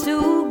wants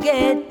to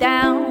get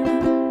down.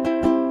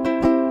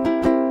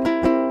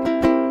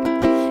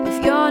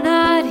 If you're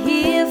not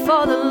here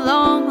for the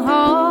long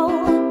haul,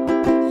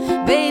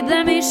 babe,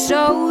 let me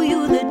show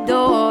you the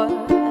door.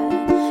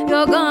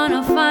 You're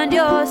gonna find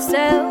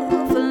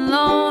yourself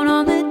alone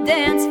on the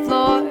dance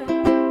floor.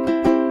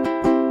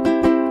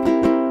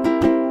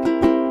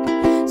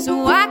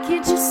 Why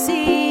can't you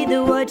see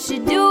that what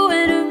you're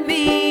doing to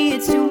me,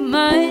 it's too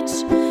much?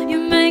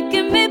 You're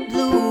making me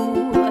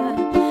blue.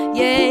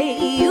 Yeah,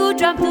 you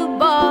dropped the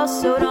ball,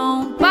 so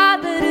don't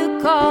bother to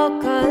call,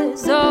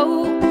 'cause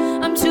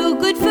I'm too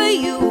good for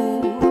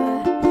you.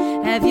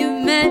 Have you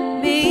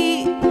met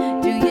me?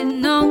 Do you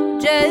know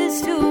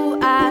just who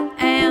I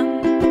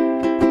am?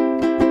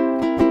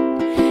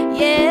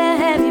 Yeah,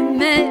 have you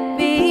met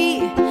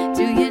me?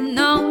 Do you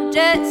know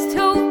just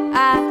who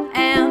I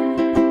am?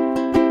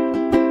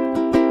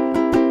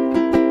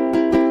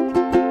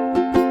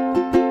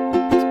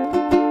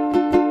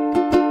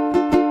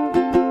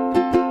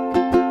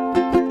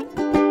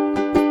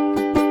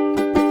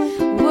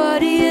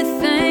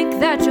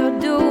 That you're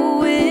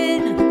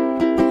doing,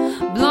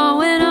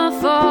 blowing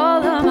off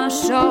all of my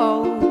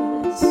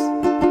shows.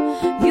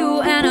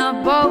 You and I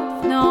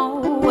both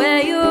know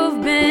where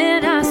you've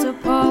been, I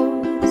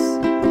suppose.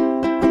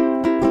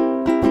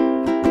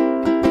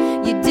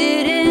 You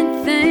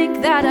didn't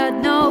think that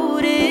I'd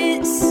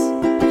notice.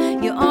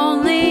 You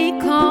only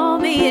call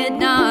me at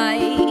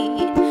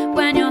night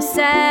when you're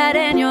sad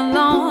and you're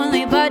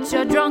lonely, but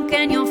you're drunk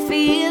and you're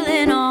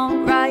feeling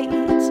alright.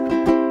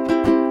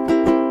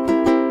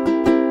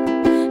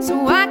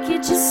 Why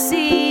can't you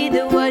see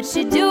that what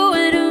you're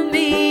doing to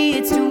me,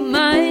 it's too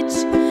much?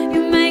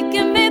 You're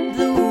making me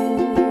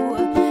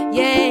blue.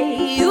 Yeah,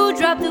 you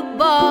dropped the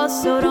ball,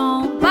 so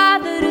don't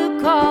bother to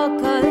call,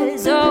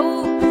 'cause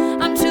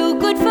I'm too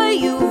good for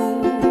you.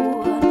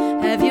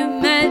 Have you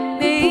met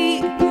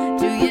me?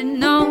 Do you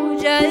know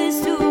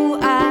just who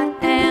I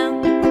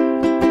am?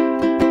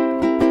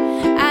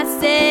 I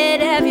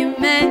said, have you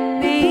met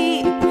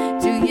me?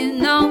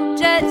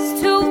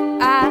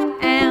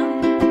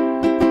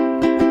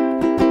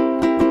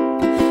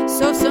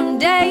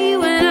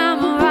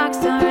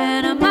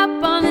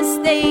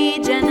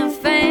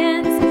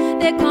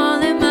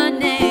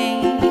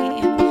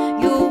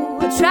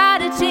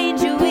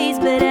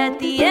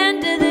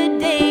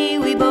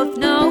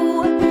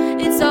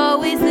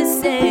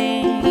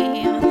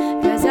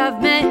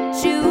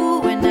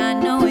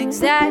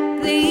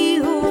 exactly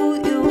who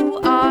you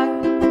are.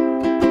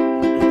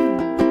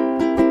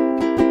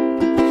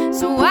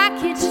 So why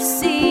can't you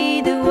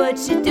see that what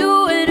you're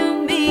doing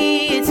to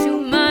me, it's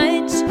too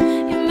much,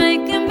 you're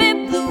making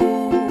me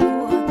blue.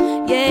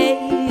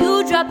 Yeah,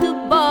 you dropped the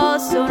ball,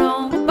 so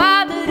don't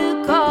bother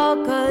to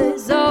call,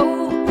 'cause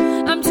oh,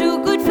 I'm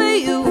too good for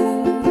you.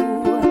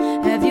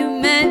 Have you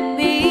met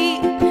me?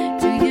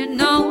 Do you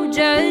know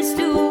just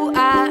who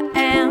I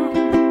am?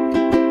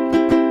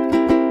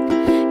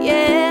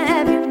 Yeah,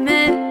 have you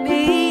met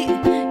me?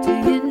 Do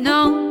you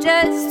know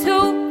just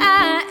who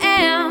I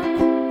am?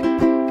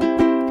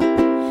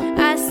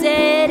 I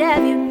said,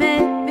 have you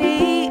met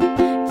me?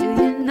 Do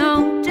you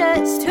know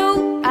just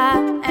who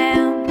I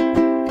am?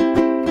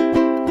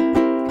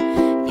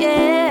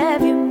 Yeah,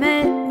 have you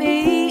met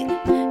me?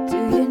 Do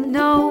you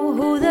know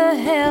who the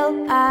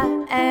hell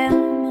I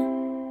am?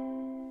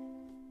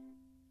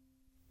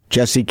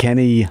 Jessi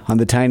Kenney on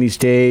the tiny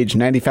stage,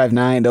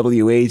 95.9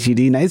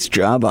 WATD. Nice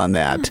job on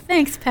that.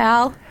 Thanks,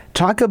 pal.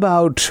 Talk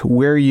about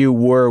where you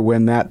were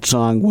when that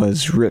song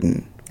was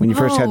written, when you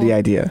first had the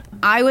idea.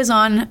 I was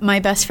on my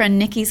best friend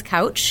Nikki's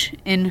couch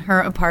in her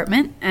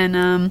apartment,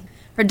 and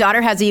her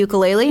daughter has a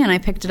ukulele, and I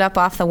picked it up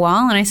off the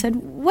wall, and I said,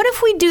 what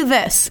if we do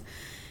this?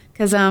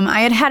 Because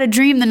I had a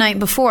dream the night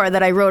before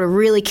that I wrote a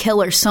really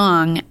killer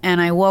song, and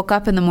I woke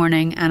up in the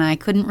morning, and I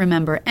couldn't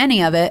remember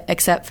any of it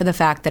except for the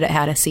fact that it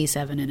had a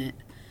C7 in it.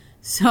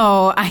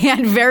 So I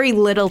had very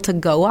little to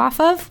go off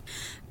of.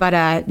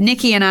 But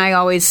Nikki and I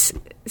always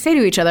say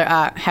to each other,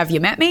 have you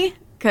met me?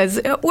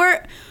 Because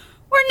we're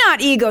not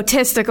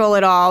egotistical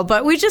at all,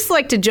 but we just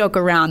like to joke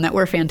around that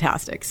we're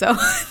fantastic. So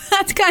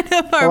that's kind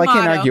of our motto. I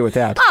can't argue with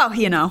that. Oh,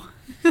 you know.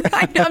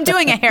 I'm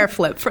doing a hair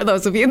flip for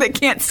those of you that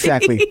can't see.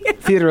 Exactly.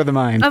 Theater of the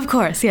mind. Of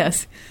course,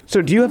 yes.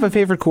 So do you have a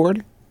favorite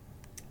chord?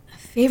 A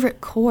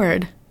favorite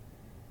chord?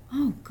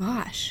 Oh,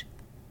 gosh.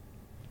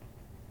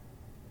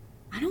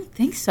 I don't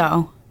think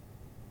so.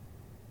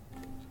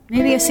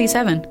 Maybe a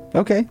C7.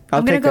 Okay,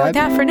 I'm going to go with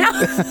that for now.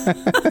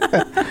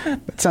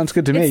 That sounds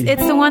good to me.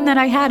 It's the one that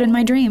I had in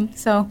my dream,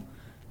 so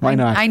why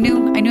not? I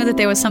knew that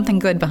there was something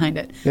good behind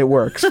it. It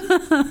works.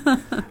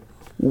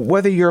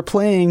 Whether you're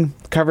playing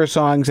cover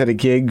songs at a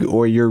gig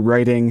or you're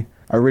writing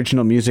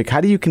original music,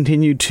 how do you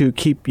continue to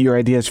keep your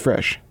ideas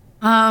fresh?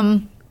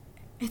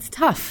 It's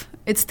tough.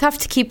 It's tough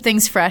to keep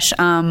things fresh.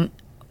 When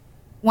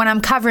I'm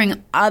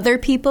covering other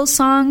people's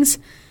songs,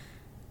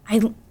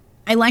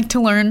 I like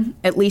to learn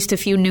at least a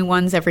few new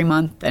ones every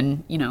month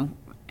and,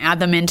 add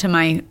them into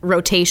my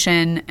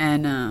rotation.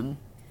 And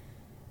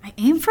I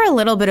aim for a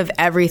little bit of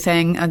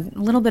everything, a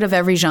little bit of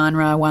every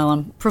genre while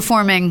I'm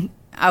performing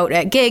out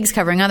at gigs,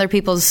 covering other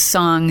people's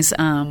songs.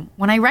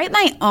 When I write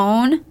my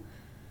own,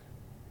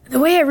 the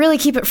way I really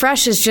keep it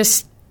fresh is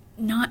just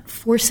not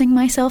forcing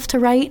myself to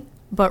write,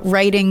 but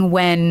writing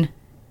when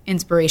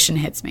inspiration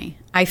hits me.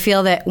 I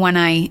feel that when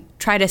I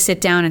try to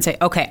sit down and say,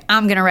 okay,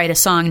 I'm going to write a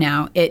song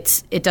now,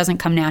 it doesn't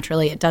come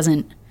naturally.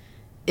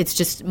 It's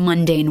just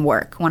mundane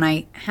work. When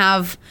I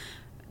have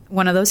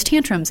one of those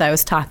tantrums I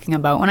was talking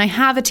about, when I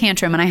have a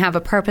tantrum and I have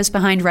a purpose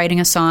behind writing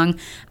a song,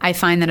 I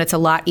find that it's a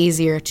lot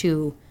easier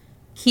to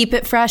keep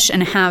it fresh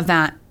and have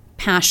that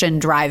passion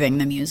driving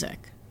the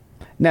music.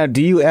 Now,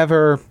 do you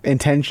ever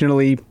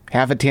intentionally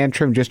have a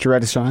tantrum just to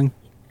write a song?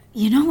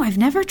 I've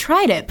never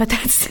tried it, but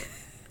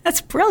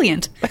that's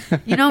brilliant.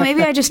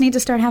 Maybe I just need to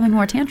start having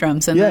more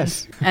tantrums, and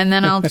yes.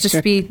 then I'll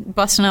just be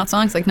busting out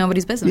songs like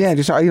nobody's business. Yeah,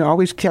 just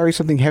always carry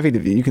something heavy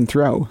that you can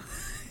throw.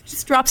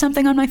 Just drop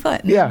something on my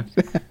foot. Yeah.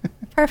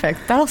 Perfect.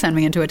 That'll send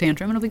me into a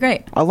tantrum. It'll be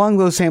great. Along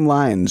those same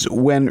lines,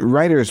 when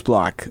writer's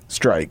block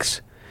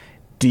strikes,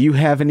 do you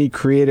have any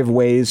creative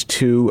ways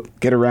to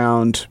get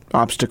around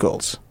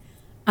obstacles?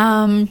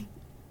 I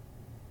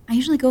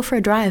usually go for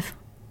a drive.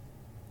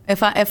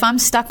 If I'm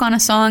stuck on a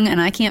song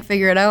and I can't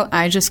figure it out,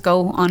 I just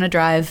go on a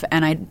drive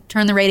and I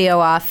turn the radio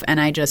off and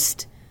I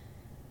just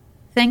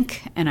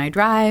think and I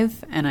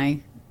drive and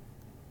I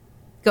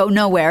go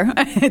nowhere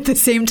at the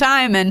same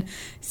time and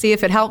see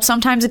if it helps.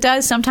 Sometimes it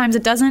does, sometimes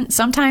it doesn't.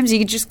 Sometimes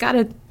you just got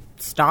to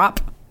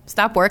stop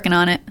working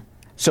on it.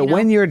 So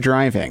when you're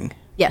driving,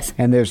 yes,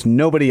 and there's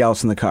nobody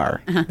else in the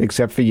car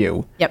except for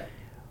you, yep.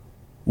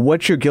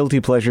 What's your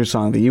guilty pleasure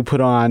song that you put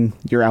on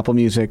your Apple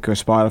Music or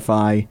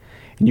Spotify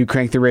and you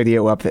crank the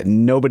radio up that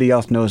nobody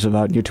else knows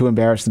about and you're too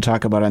embarrassed to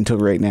talk about until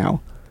right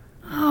now?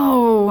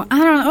 I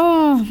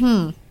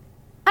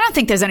don't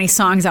think there's any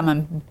songs I'm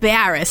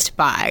embarrassed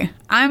by.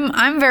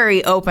 I'm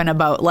very open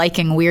about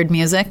liking weird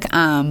music.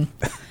 So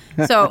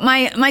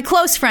my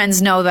close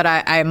friends know that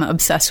I'm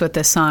obsessed with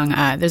this song.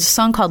 There's a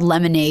song called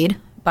Lemonade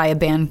by a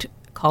band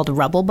called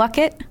Rubble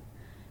Bucket.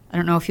 I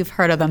don't know if you've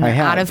heard of them.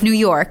 They're out of New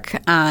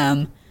York.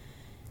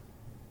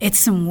 It's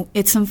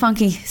some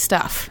funky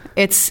stuff.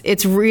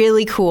 It's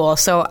really cool.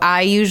 So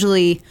I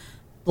usually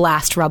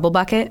blast Rubble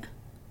Bucket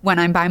when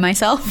I'm by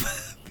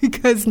myself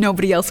because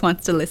nobody else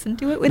wants to listen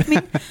to it with me.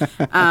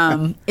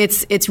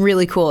 It's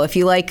really cool. If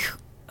you like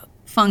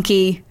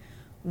funky,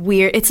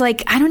 weird, it's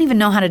like, I don't even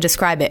know how to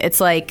describe it. It's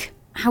like,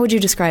 how would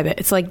you describe it?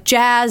 It's like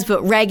jazz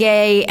but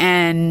reggae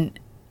and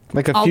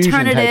Like a fusion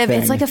type alternative.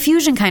 thing. It's like a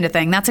fusion kind of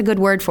thing. That's a good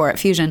word for it,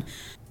 fusion.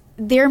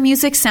 Their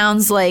music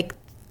sounds like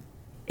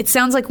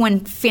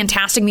when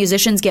fantastic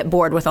musicians get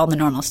bored with all the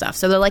normal stuff.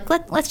 So they're like,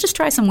 let's just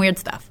try some weird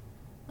stuff.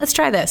 Let's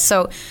try this.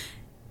 So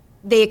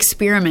they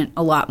experiment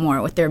a lot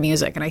more with their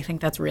music, and I think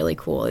that's really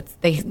cool.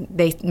 They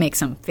make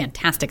some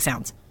fantastic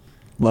sounds.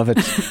 Love it.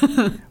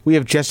 We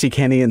have Jessi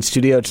Kenney in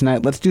studio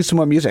tonight. Let's do some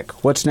more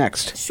music. What's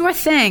next? Sure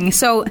thing.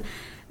 So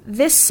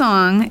this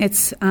song,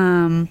 it's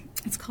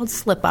called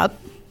Slip Up,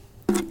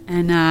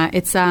 and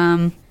it's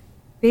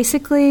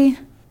basically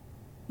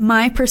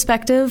my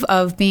perspective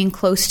of being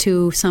close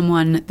to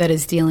someone that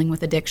is dealing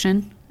with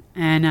addiction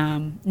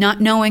and not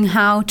knowing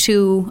how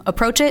to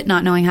approach it,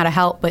 not knowing how to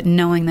help, but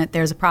knowing that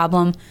there's a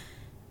problem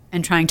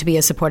and trying to be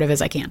as supportive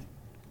as I can.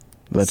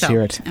 Let's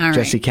hear it. All right.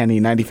 Jessi Kenney,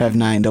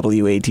 95.9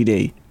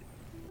 WATD.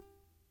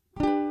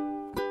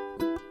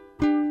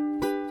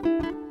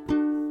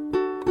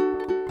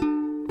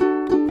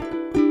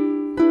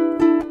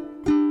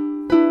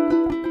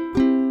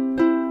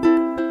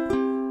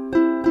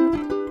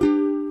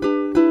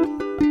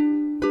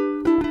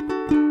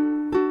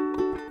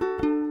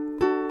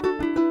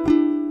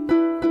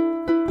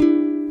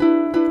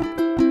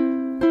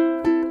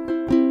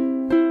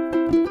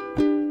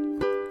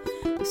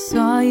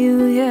 Saw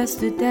you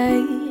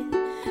yesterday,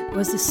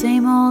 was the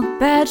same old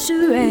bad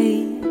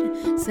charade,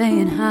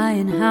 saying hi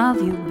and how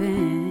have you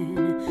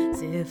been,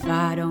 as if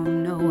I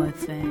don't know a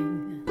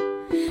thing.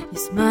 You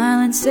smile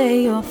and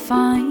say you're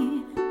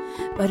fine,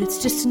 but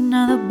it's just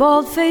another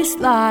bold-faced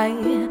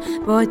lie.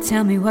 Boy,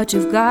 tell me what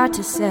you've got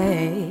to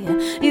say.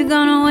 You're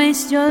gonna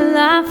waste your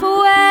life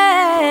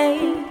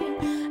away.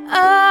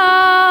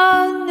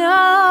 Oh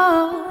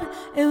no,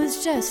 it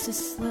was just a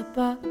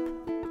slip-up.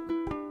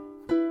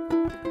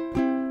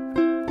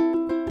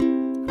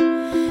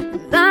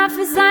 Life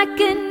is like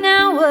an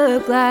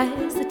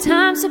hourglass, the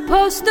time's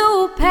supposed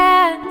to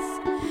pass.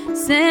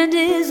 Sand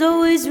is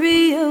always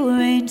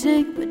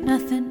rearranging, but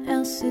nothing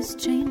else is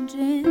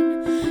changing.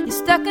 You're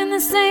stuck in the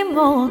same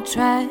old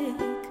track,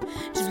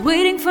 just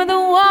waiting for the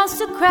walls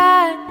to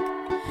crack.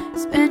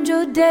 Spend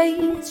your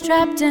days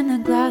trapped in the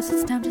glass,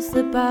 it's time to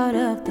slip out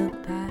of the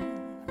past.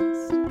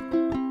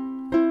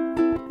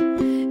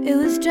 It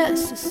was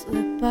just a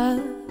slip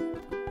up.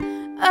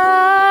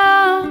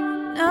 Oh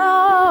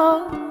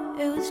no,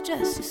 it was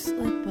just a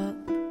slip up.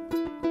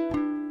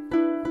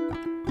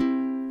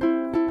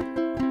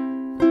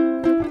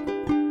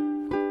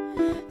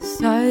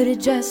 Sorry to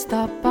just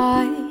stop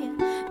by,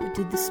 but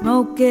did the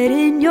smoke get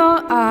in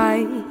your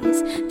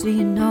eyes? Do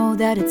you know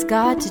that it's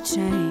got to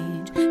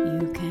change?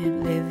 You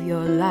can't live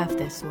your life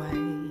this way.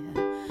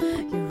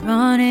 You're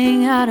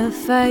running out of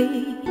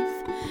faith,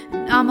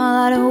 and I'm all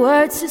out of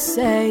words to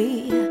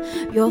say.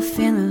 You're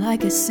feeling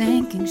like a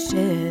sinking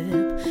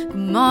ship.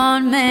 Come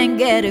on, man,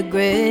 get a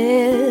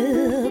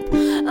grip.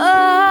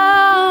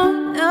 Oh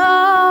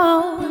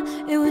no,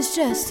 it was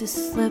just a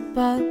slip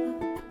up.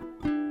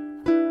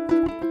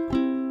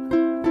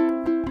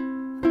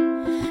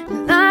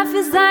 Life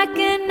is like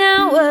an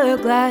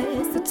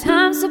hourglass, the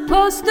time's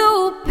supposed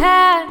to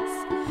pass.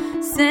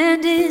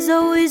 Sand is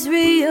always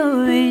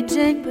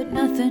rearranging, but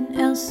nothing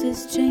else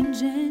is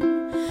changing.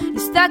 You're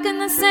stuck in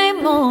the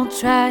same old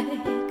track,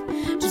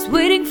 just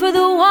waiting for the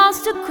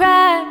walls to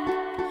crack.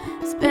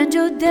 Spend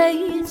your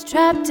days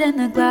trapped in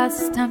the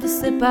glass, it's time to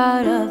slip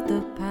out of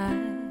the past.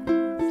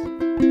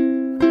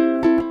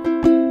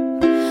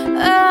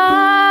 Oh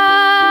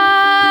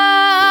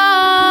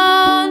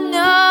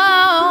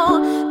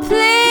no,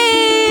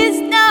 please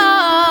no.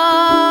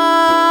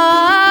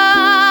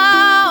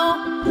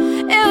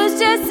 It was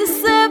just a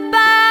slip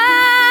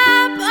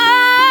up.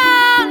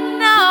 Oh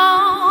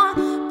no,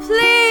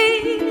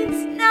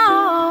 please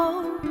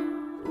no.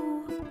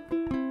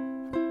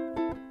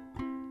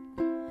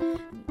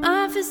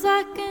 Life is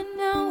like an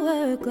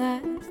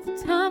hourglass, the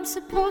time's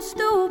supposed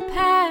to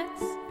pass.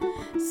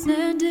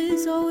 Sand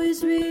is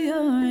always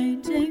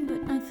rearranging,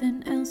 but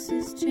nothing else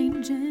is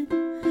changing.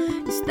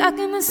 You're stuck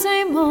in the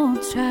same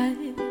old track,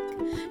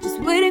 just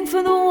waiting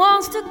for the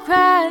walls to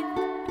crack.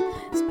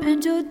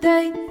 Spend your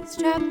days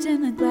trapped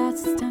in the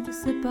glass, it's time to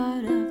slip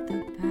out of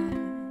the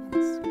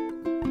past.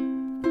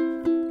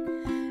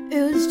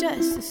 It was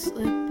just a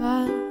slip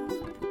up.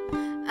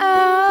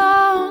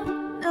 Oh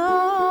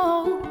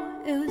no,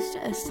 it was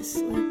just a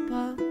slip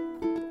up.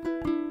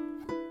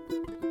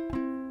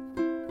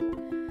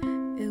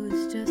 It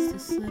was just a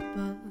slip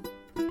up.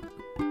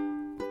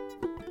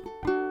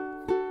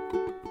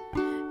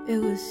 It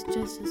was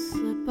just a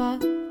slip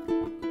up.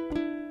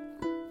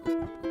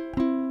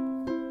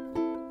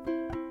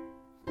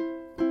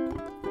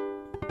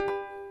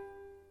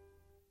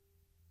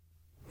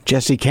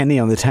 Jessi Kenney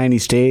on the tiny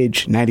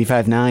stage,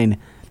 95.9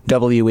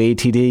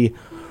 WATD.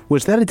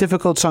 Was that a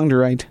difficult song to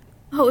write?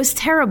 Oh, it was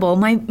terrible.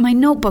 My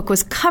notebook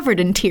was covered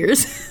in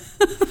tears.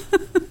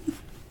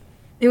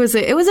 It was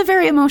a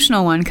very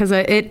emotional one because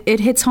it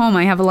hits home.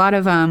 I have a lot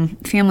of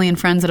family and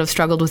friends that have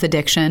struggled with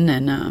addiction,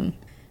 and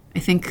I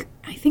think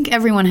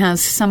everyone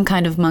has some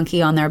kind of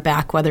monkey on their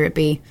back, whether it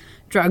be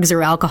drugs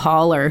or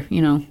alcohol or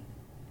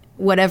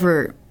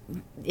whatever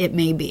it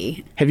may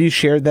be. Have you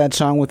shared that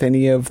song with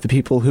any of the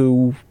people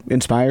who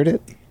inspired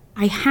it?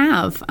 I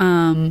have.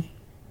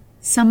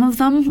 Some of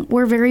them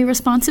were very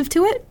responsive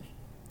to it.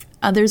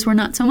 Others were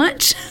not so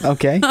much.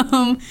 Okay.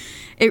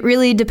 It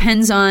really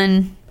depends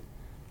on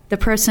the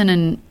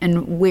person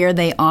and where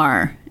they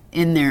are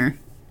in their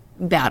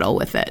battle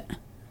with it.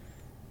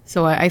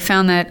 So I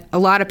found that a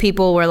lot of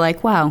people were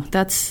like, wow,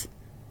 that's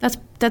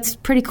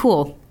pretty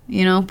cool,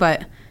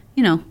 but,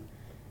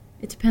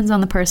 it depends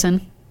on the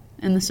person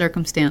and the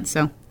circumstance.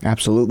 So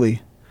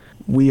Absolutely.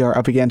 We are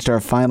up against our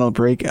final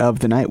break of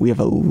the night. We have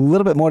a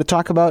little bit more to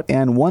talk about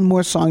and one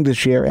more song to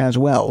share as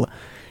well.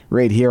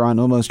 Right here on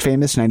Almost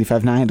Famous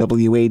 95.9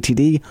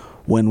 WATD,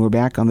 when we're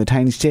back on the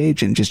tiny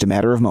stage in just a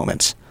matter of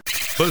moments.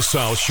 The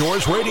South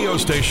Shores radio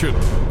station,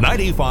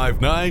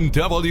 95.9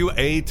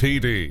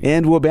 WATD.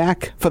 And we're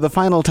back for the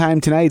final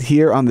time tonight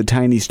here on the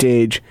tiny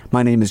stage.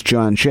 My name is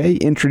John Shea,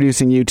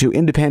 introducing you to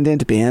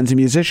independent bands and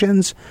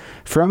musicians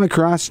from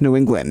across New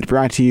England,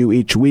 brought to you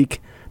each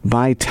week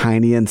by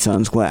Tiny and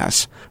Sons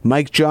Glass.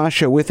 Mike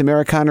Joshua with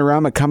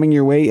Americanarama coming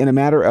your way in a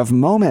matter of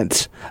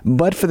moments.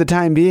 But for the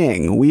time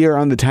being, we are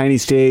on the tiny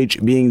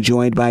stage being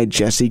joined by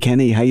Jessi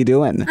Kenney. How you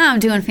doing? I'm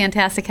doing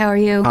fantastic. How are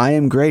you? I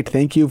am great.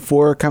 Thank you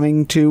for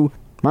coming to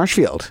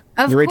Marshfield.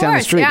 Of You're right course. down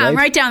the street, yeah, right? I'm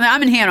right down there.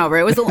 I'm in Hanover.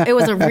 It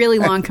was a really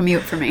long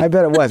commute for me. I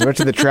bet it was. I bet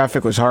you the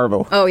traffic was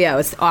horrible. Oh, yeah, it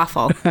was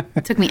awful.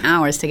 It took me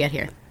hours to get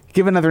here.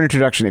 Give another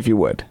introduction if you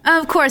would.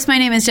 Of course, my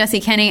name is Jessi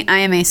Kenney. I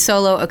am a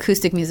solo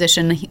acoustic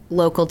musician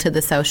local to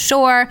the South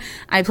Shore.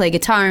 I play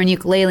guitar and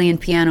ukulele and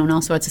piano and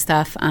all sorts of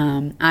stuff.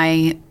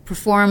 I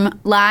perform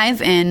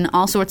live in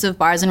all sorts of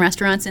bars and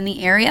restaurants in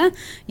the area.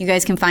 You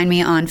guys can find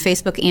me on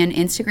Facebook and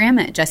Instagram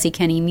at Jessi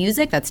Kenney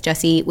Music. That's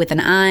Jessi with an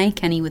I,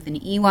 Kenny with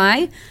an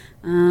EY.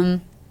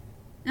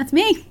 That's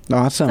me.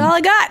 Awesome. That's all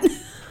I got.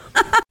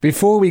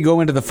 Before we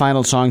go into the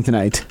final song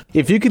tonight,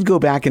 if you could go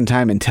back in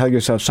time and tell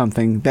yourself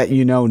something that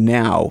you know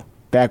now,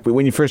 back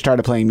when you first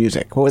started playing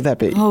music, what would that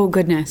be? Oh,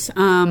 goodness.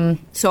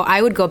 So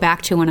I would go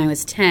back to when I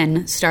was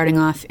 10, starting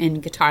off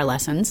in guitar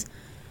lessons.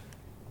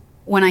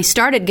 When I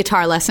started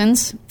guitar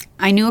lessons,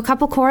 I knew a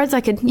couple chords.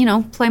 I could,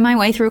 play my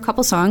way through a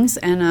couple songs.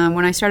 And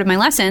when I started my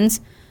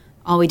lessons,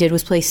 all we did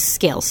was play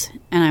scales.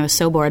 And I was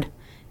so bored.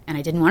 And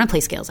I didn't want to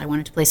play scales. I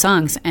wanted to play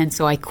songs. And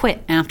so I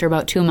quit after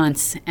about 2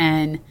 months.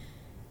 And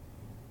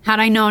had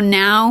I known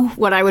now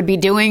what I would be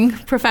doing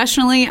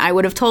professionally, I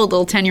would have told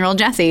little 10-year-old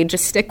Jessi,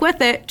 just stick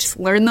with it. Just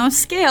learn those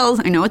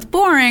scales. I know it's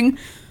boring.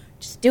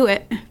 Just do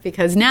it.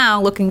 Because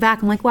now, looking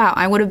back, I'm like, wow,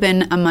 I would have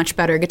been a much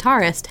better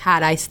guitarist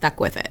had I stuck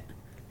with it.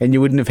 And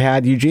you wouldn't have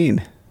had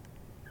Eugene.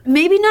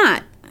 Maybe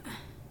not.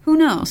 Who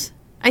knows?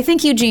 I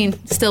think Eugene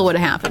still would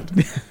have happened.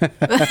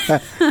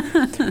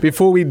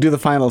 Before we do the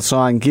final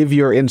song, give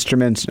your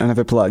instruments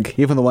another plug,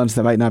 even the ones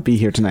that might not be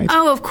here tonight.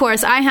 Oh, of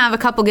course. I have a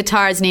couple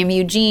guitars named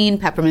Eugene,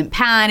 Peppermint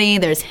Patty.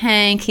 There's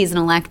Hank. He's an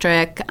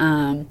electric.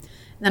 Then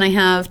I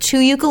have 2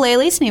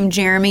 ukuleles named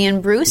Jeremy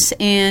and Bruce,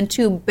 and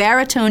 2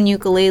 baritone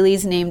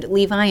ukuleles named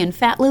Levi and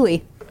Fat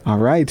Louie. All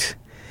right.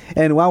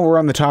 And while we're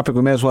on the topic,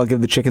 we may as well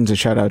give the chickens a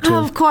shout-out, too.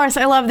 Oh, of course.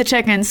 I love the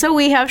chickens. So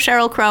we have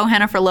Cheryl Crow,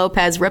 Jennifer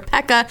Lopez,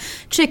 Rebecca,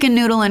 Chicken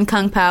Noodle, and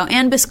Kung Pao,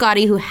 and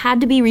Biscotti, who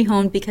had to be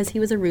rehomed because he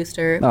was a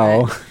rooster.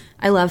 Oh.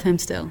 I love him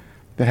still.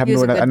 That happened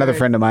to another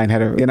friend of mine,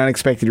 had an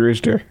unexpected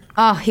rooster.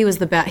 Oh, he was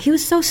the best. He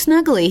was so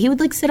snuggly. He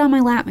would, sit on my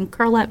lap and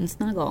curl up and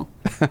snuggle.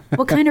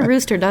 What kind of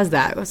rooster does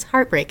that? It was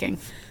heartbreaking.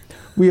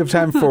 We have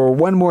time for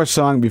one more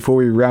song before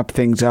we wrap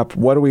things up.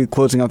 What are we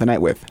closing out the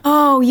night with?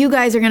 Oh, you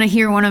guys are going to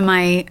hear one of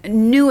my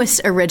newest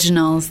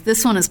originals.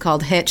 This one is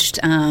called Hitched.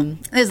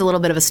 There's a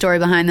little bit of a story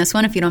behind this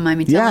one, if you don't mind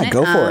me telling it. Yeah,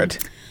 go for it.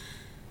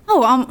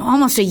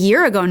 Almost a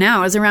year ago now.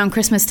 It was around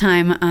Christmas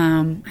time.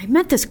 I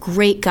met this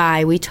great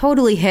guy. We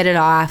totally hit it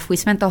off. We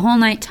spent the whole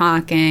night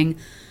talking.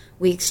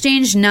 We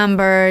exchanged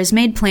numbers,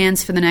 made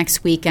plans for the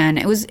next weekend.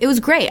 It was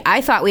great.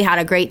 I thought we had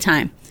a great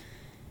time.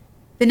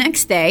 The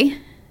next day,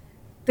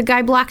 the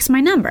guy blocks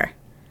my number.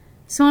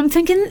 So I'm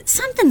thinking,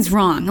 something's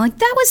wrong.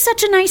 That was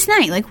such a nice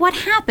night. What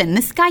happened?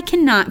 This guy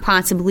cannot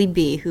possibly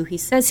be who he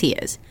says he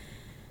is.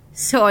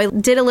 So I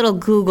did a little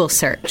Google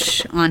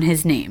search on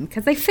his name,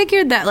 because I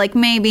figured that,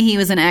 maybe he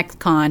was an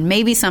ex-con.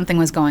 Maybe something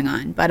was going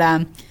on.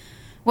 But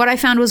what I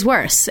found was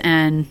worse,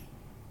 and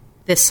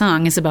this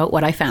song is about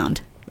what I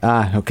found.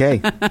 Ah, okay.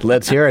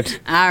 Let's hear it.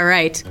 All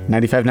right.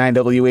 95.9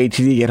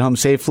 WATD. Get home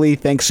safely.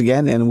 Thanks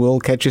again, and we'll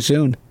catch you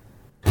soon.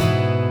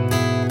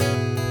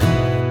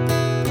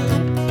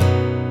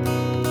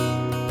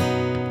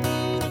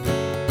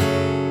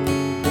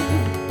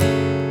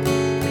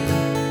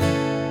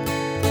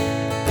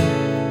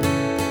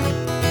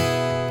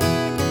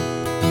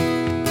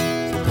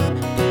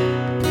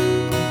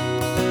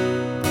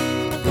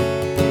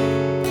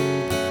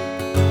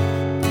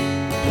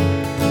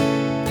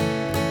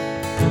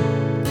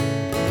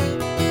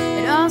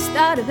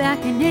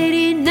 Back in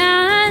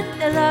 '89,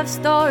 the love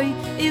story,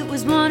 it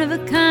was one of a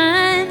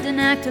kind, an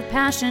act of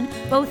passion,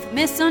 both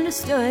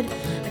misunderstood,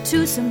 a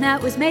twosome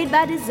that was made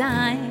by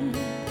design.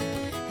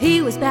 He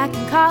was back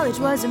in college,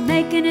 wasn't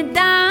making a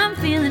dime,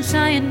 feeling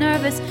shy and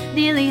nervous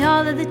nearly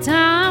all of the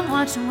time,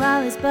 watching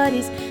while his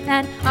buddies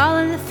had all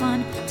of the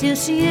fun, till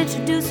she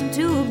introduced him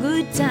to a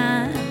good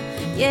time.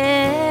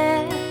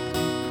 Yeah.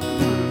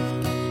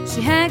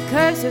 She had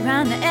curves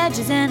around the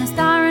edges and a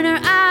star in her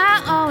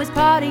eye, always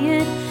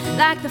partying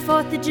like the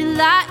 4th of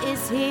July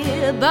is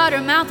here. But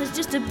her mouth is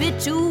just a bit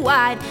too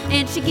wide,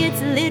 and she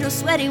gets a little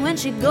sweaty when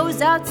she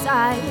goes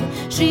outside.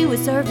 She was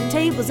serving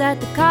tables at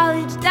the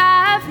college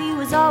dive. He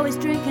was always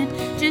drinking,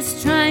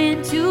 just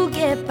trying to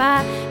get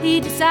by. He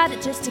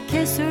decided just to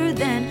kiss her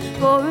then.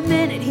 For a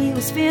minute he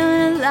was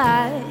feeling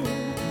alive.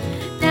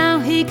 Now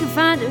he can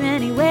find her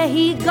anywhere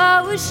he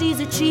goes. She's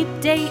a cheap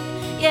date,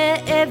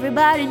 yeah,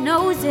 everybody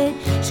knows it.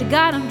 She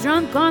got him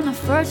drunk on the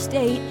first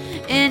date,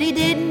 and he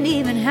didn't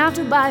even have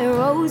to buy her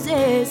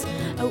roses.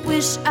 I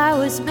wish I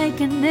was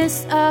making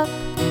this up.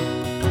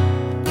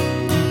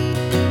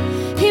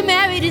 He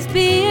married his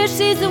beer,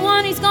 she's the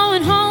one he's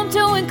going home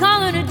to and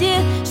calling her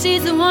dear.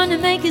 She's the one to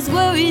make his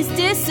worries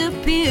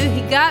disappear.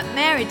 He got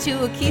married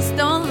to a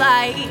Keystone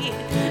Light.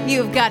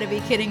 You've got to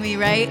be kidding me,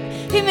 right?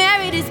 He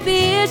married his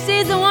beer,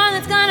 she's the one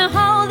that's gonna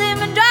hold him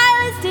and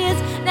dry his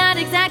tears. Not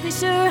exactly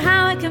sure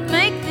how I can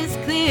make this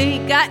clear. He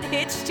got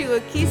hitched to a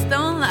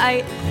Keystone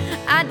Light.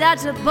 I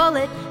dodged a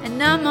bullet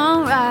and I'm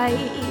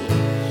alright.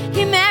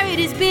 He married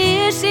his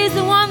beer, she's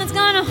the one that's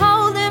gonna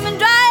hold him and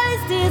dry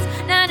his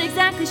tears. Not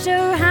exactly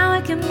sure how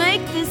I can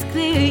make this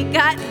clear. He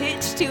got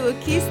hitched to a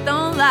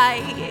Keystone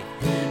Light.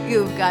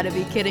 You've got to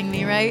be kidding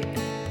me, right?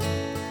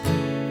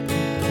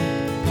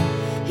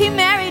 He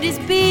married his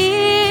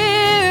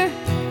beer.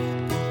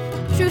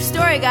 True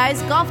story,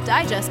 guys. Golf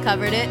Digest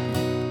covered it.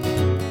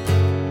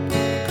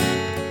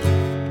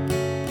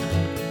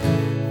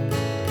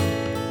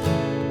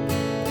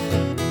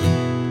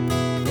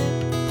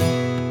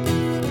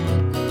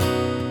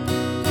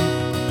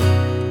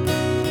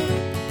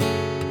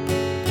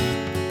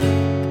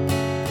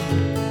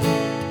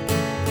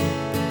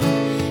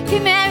 He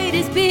married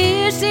his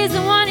beer, she's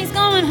the one he's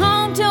going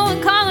home to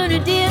and calling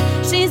her dear.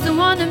 She's the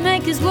one to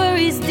make his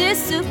worries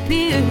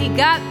disappear. He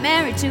got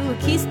married to a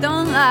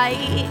Keystone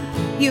Light.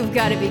 You've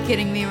got to be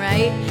kidding me,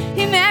 right?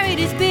 He married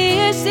his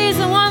beer, she's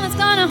the one that's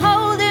gonna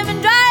hold him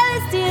and dry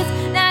his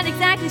tears. Not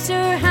exactly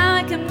sure how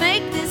I can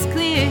make this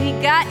clear. He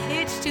got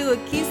hitched to a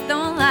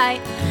Keystone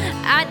Light.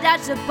 I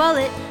dodged a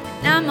bullet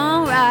and I'm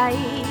alright.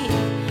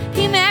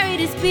 He married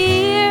his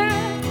beer.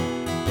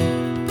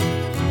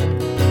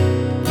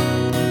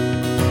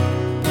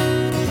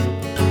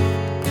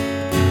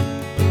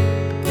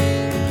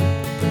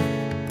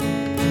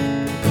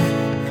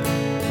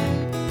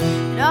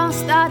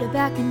 Started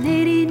back in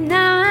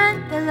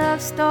 '89, the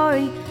love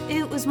story,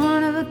 it was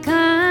one of a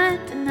kind,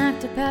 an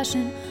act of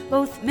passion,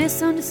 both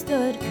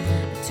misunderstood,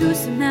 a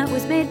twosome that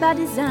was made by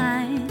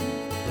design.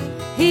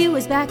 He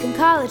was back in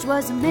college,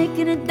 wasn't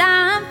making a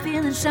dime,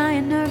 feeling shy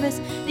and nervous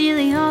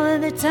nearly all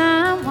of the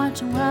time,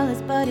 watching while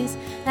his buddies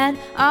had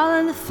all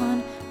of the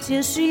fun,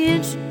 till she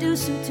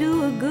introduced him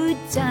to a good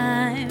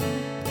time.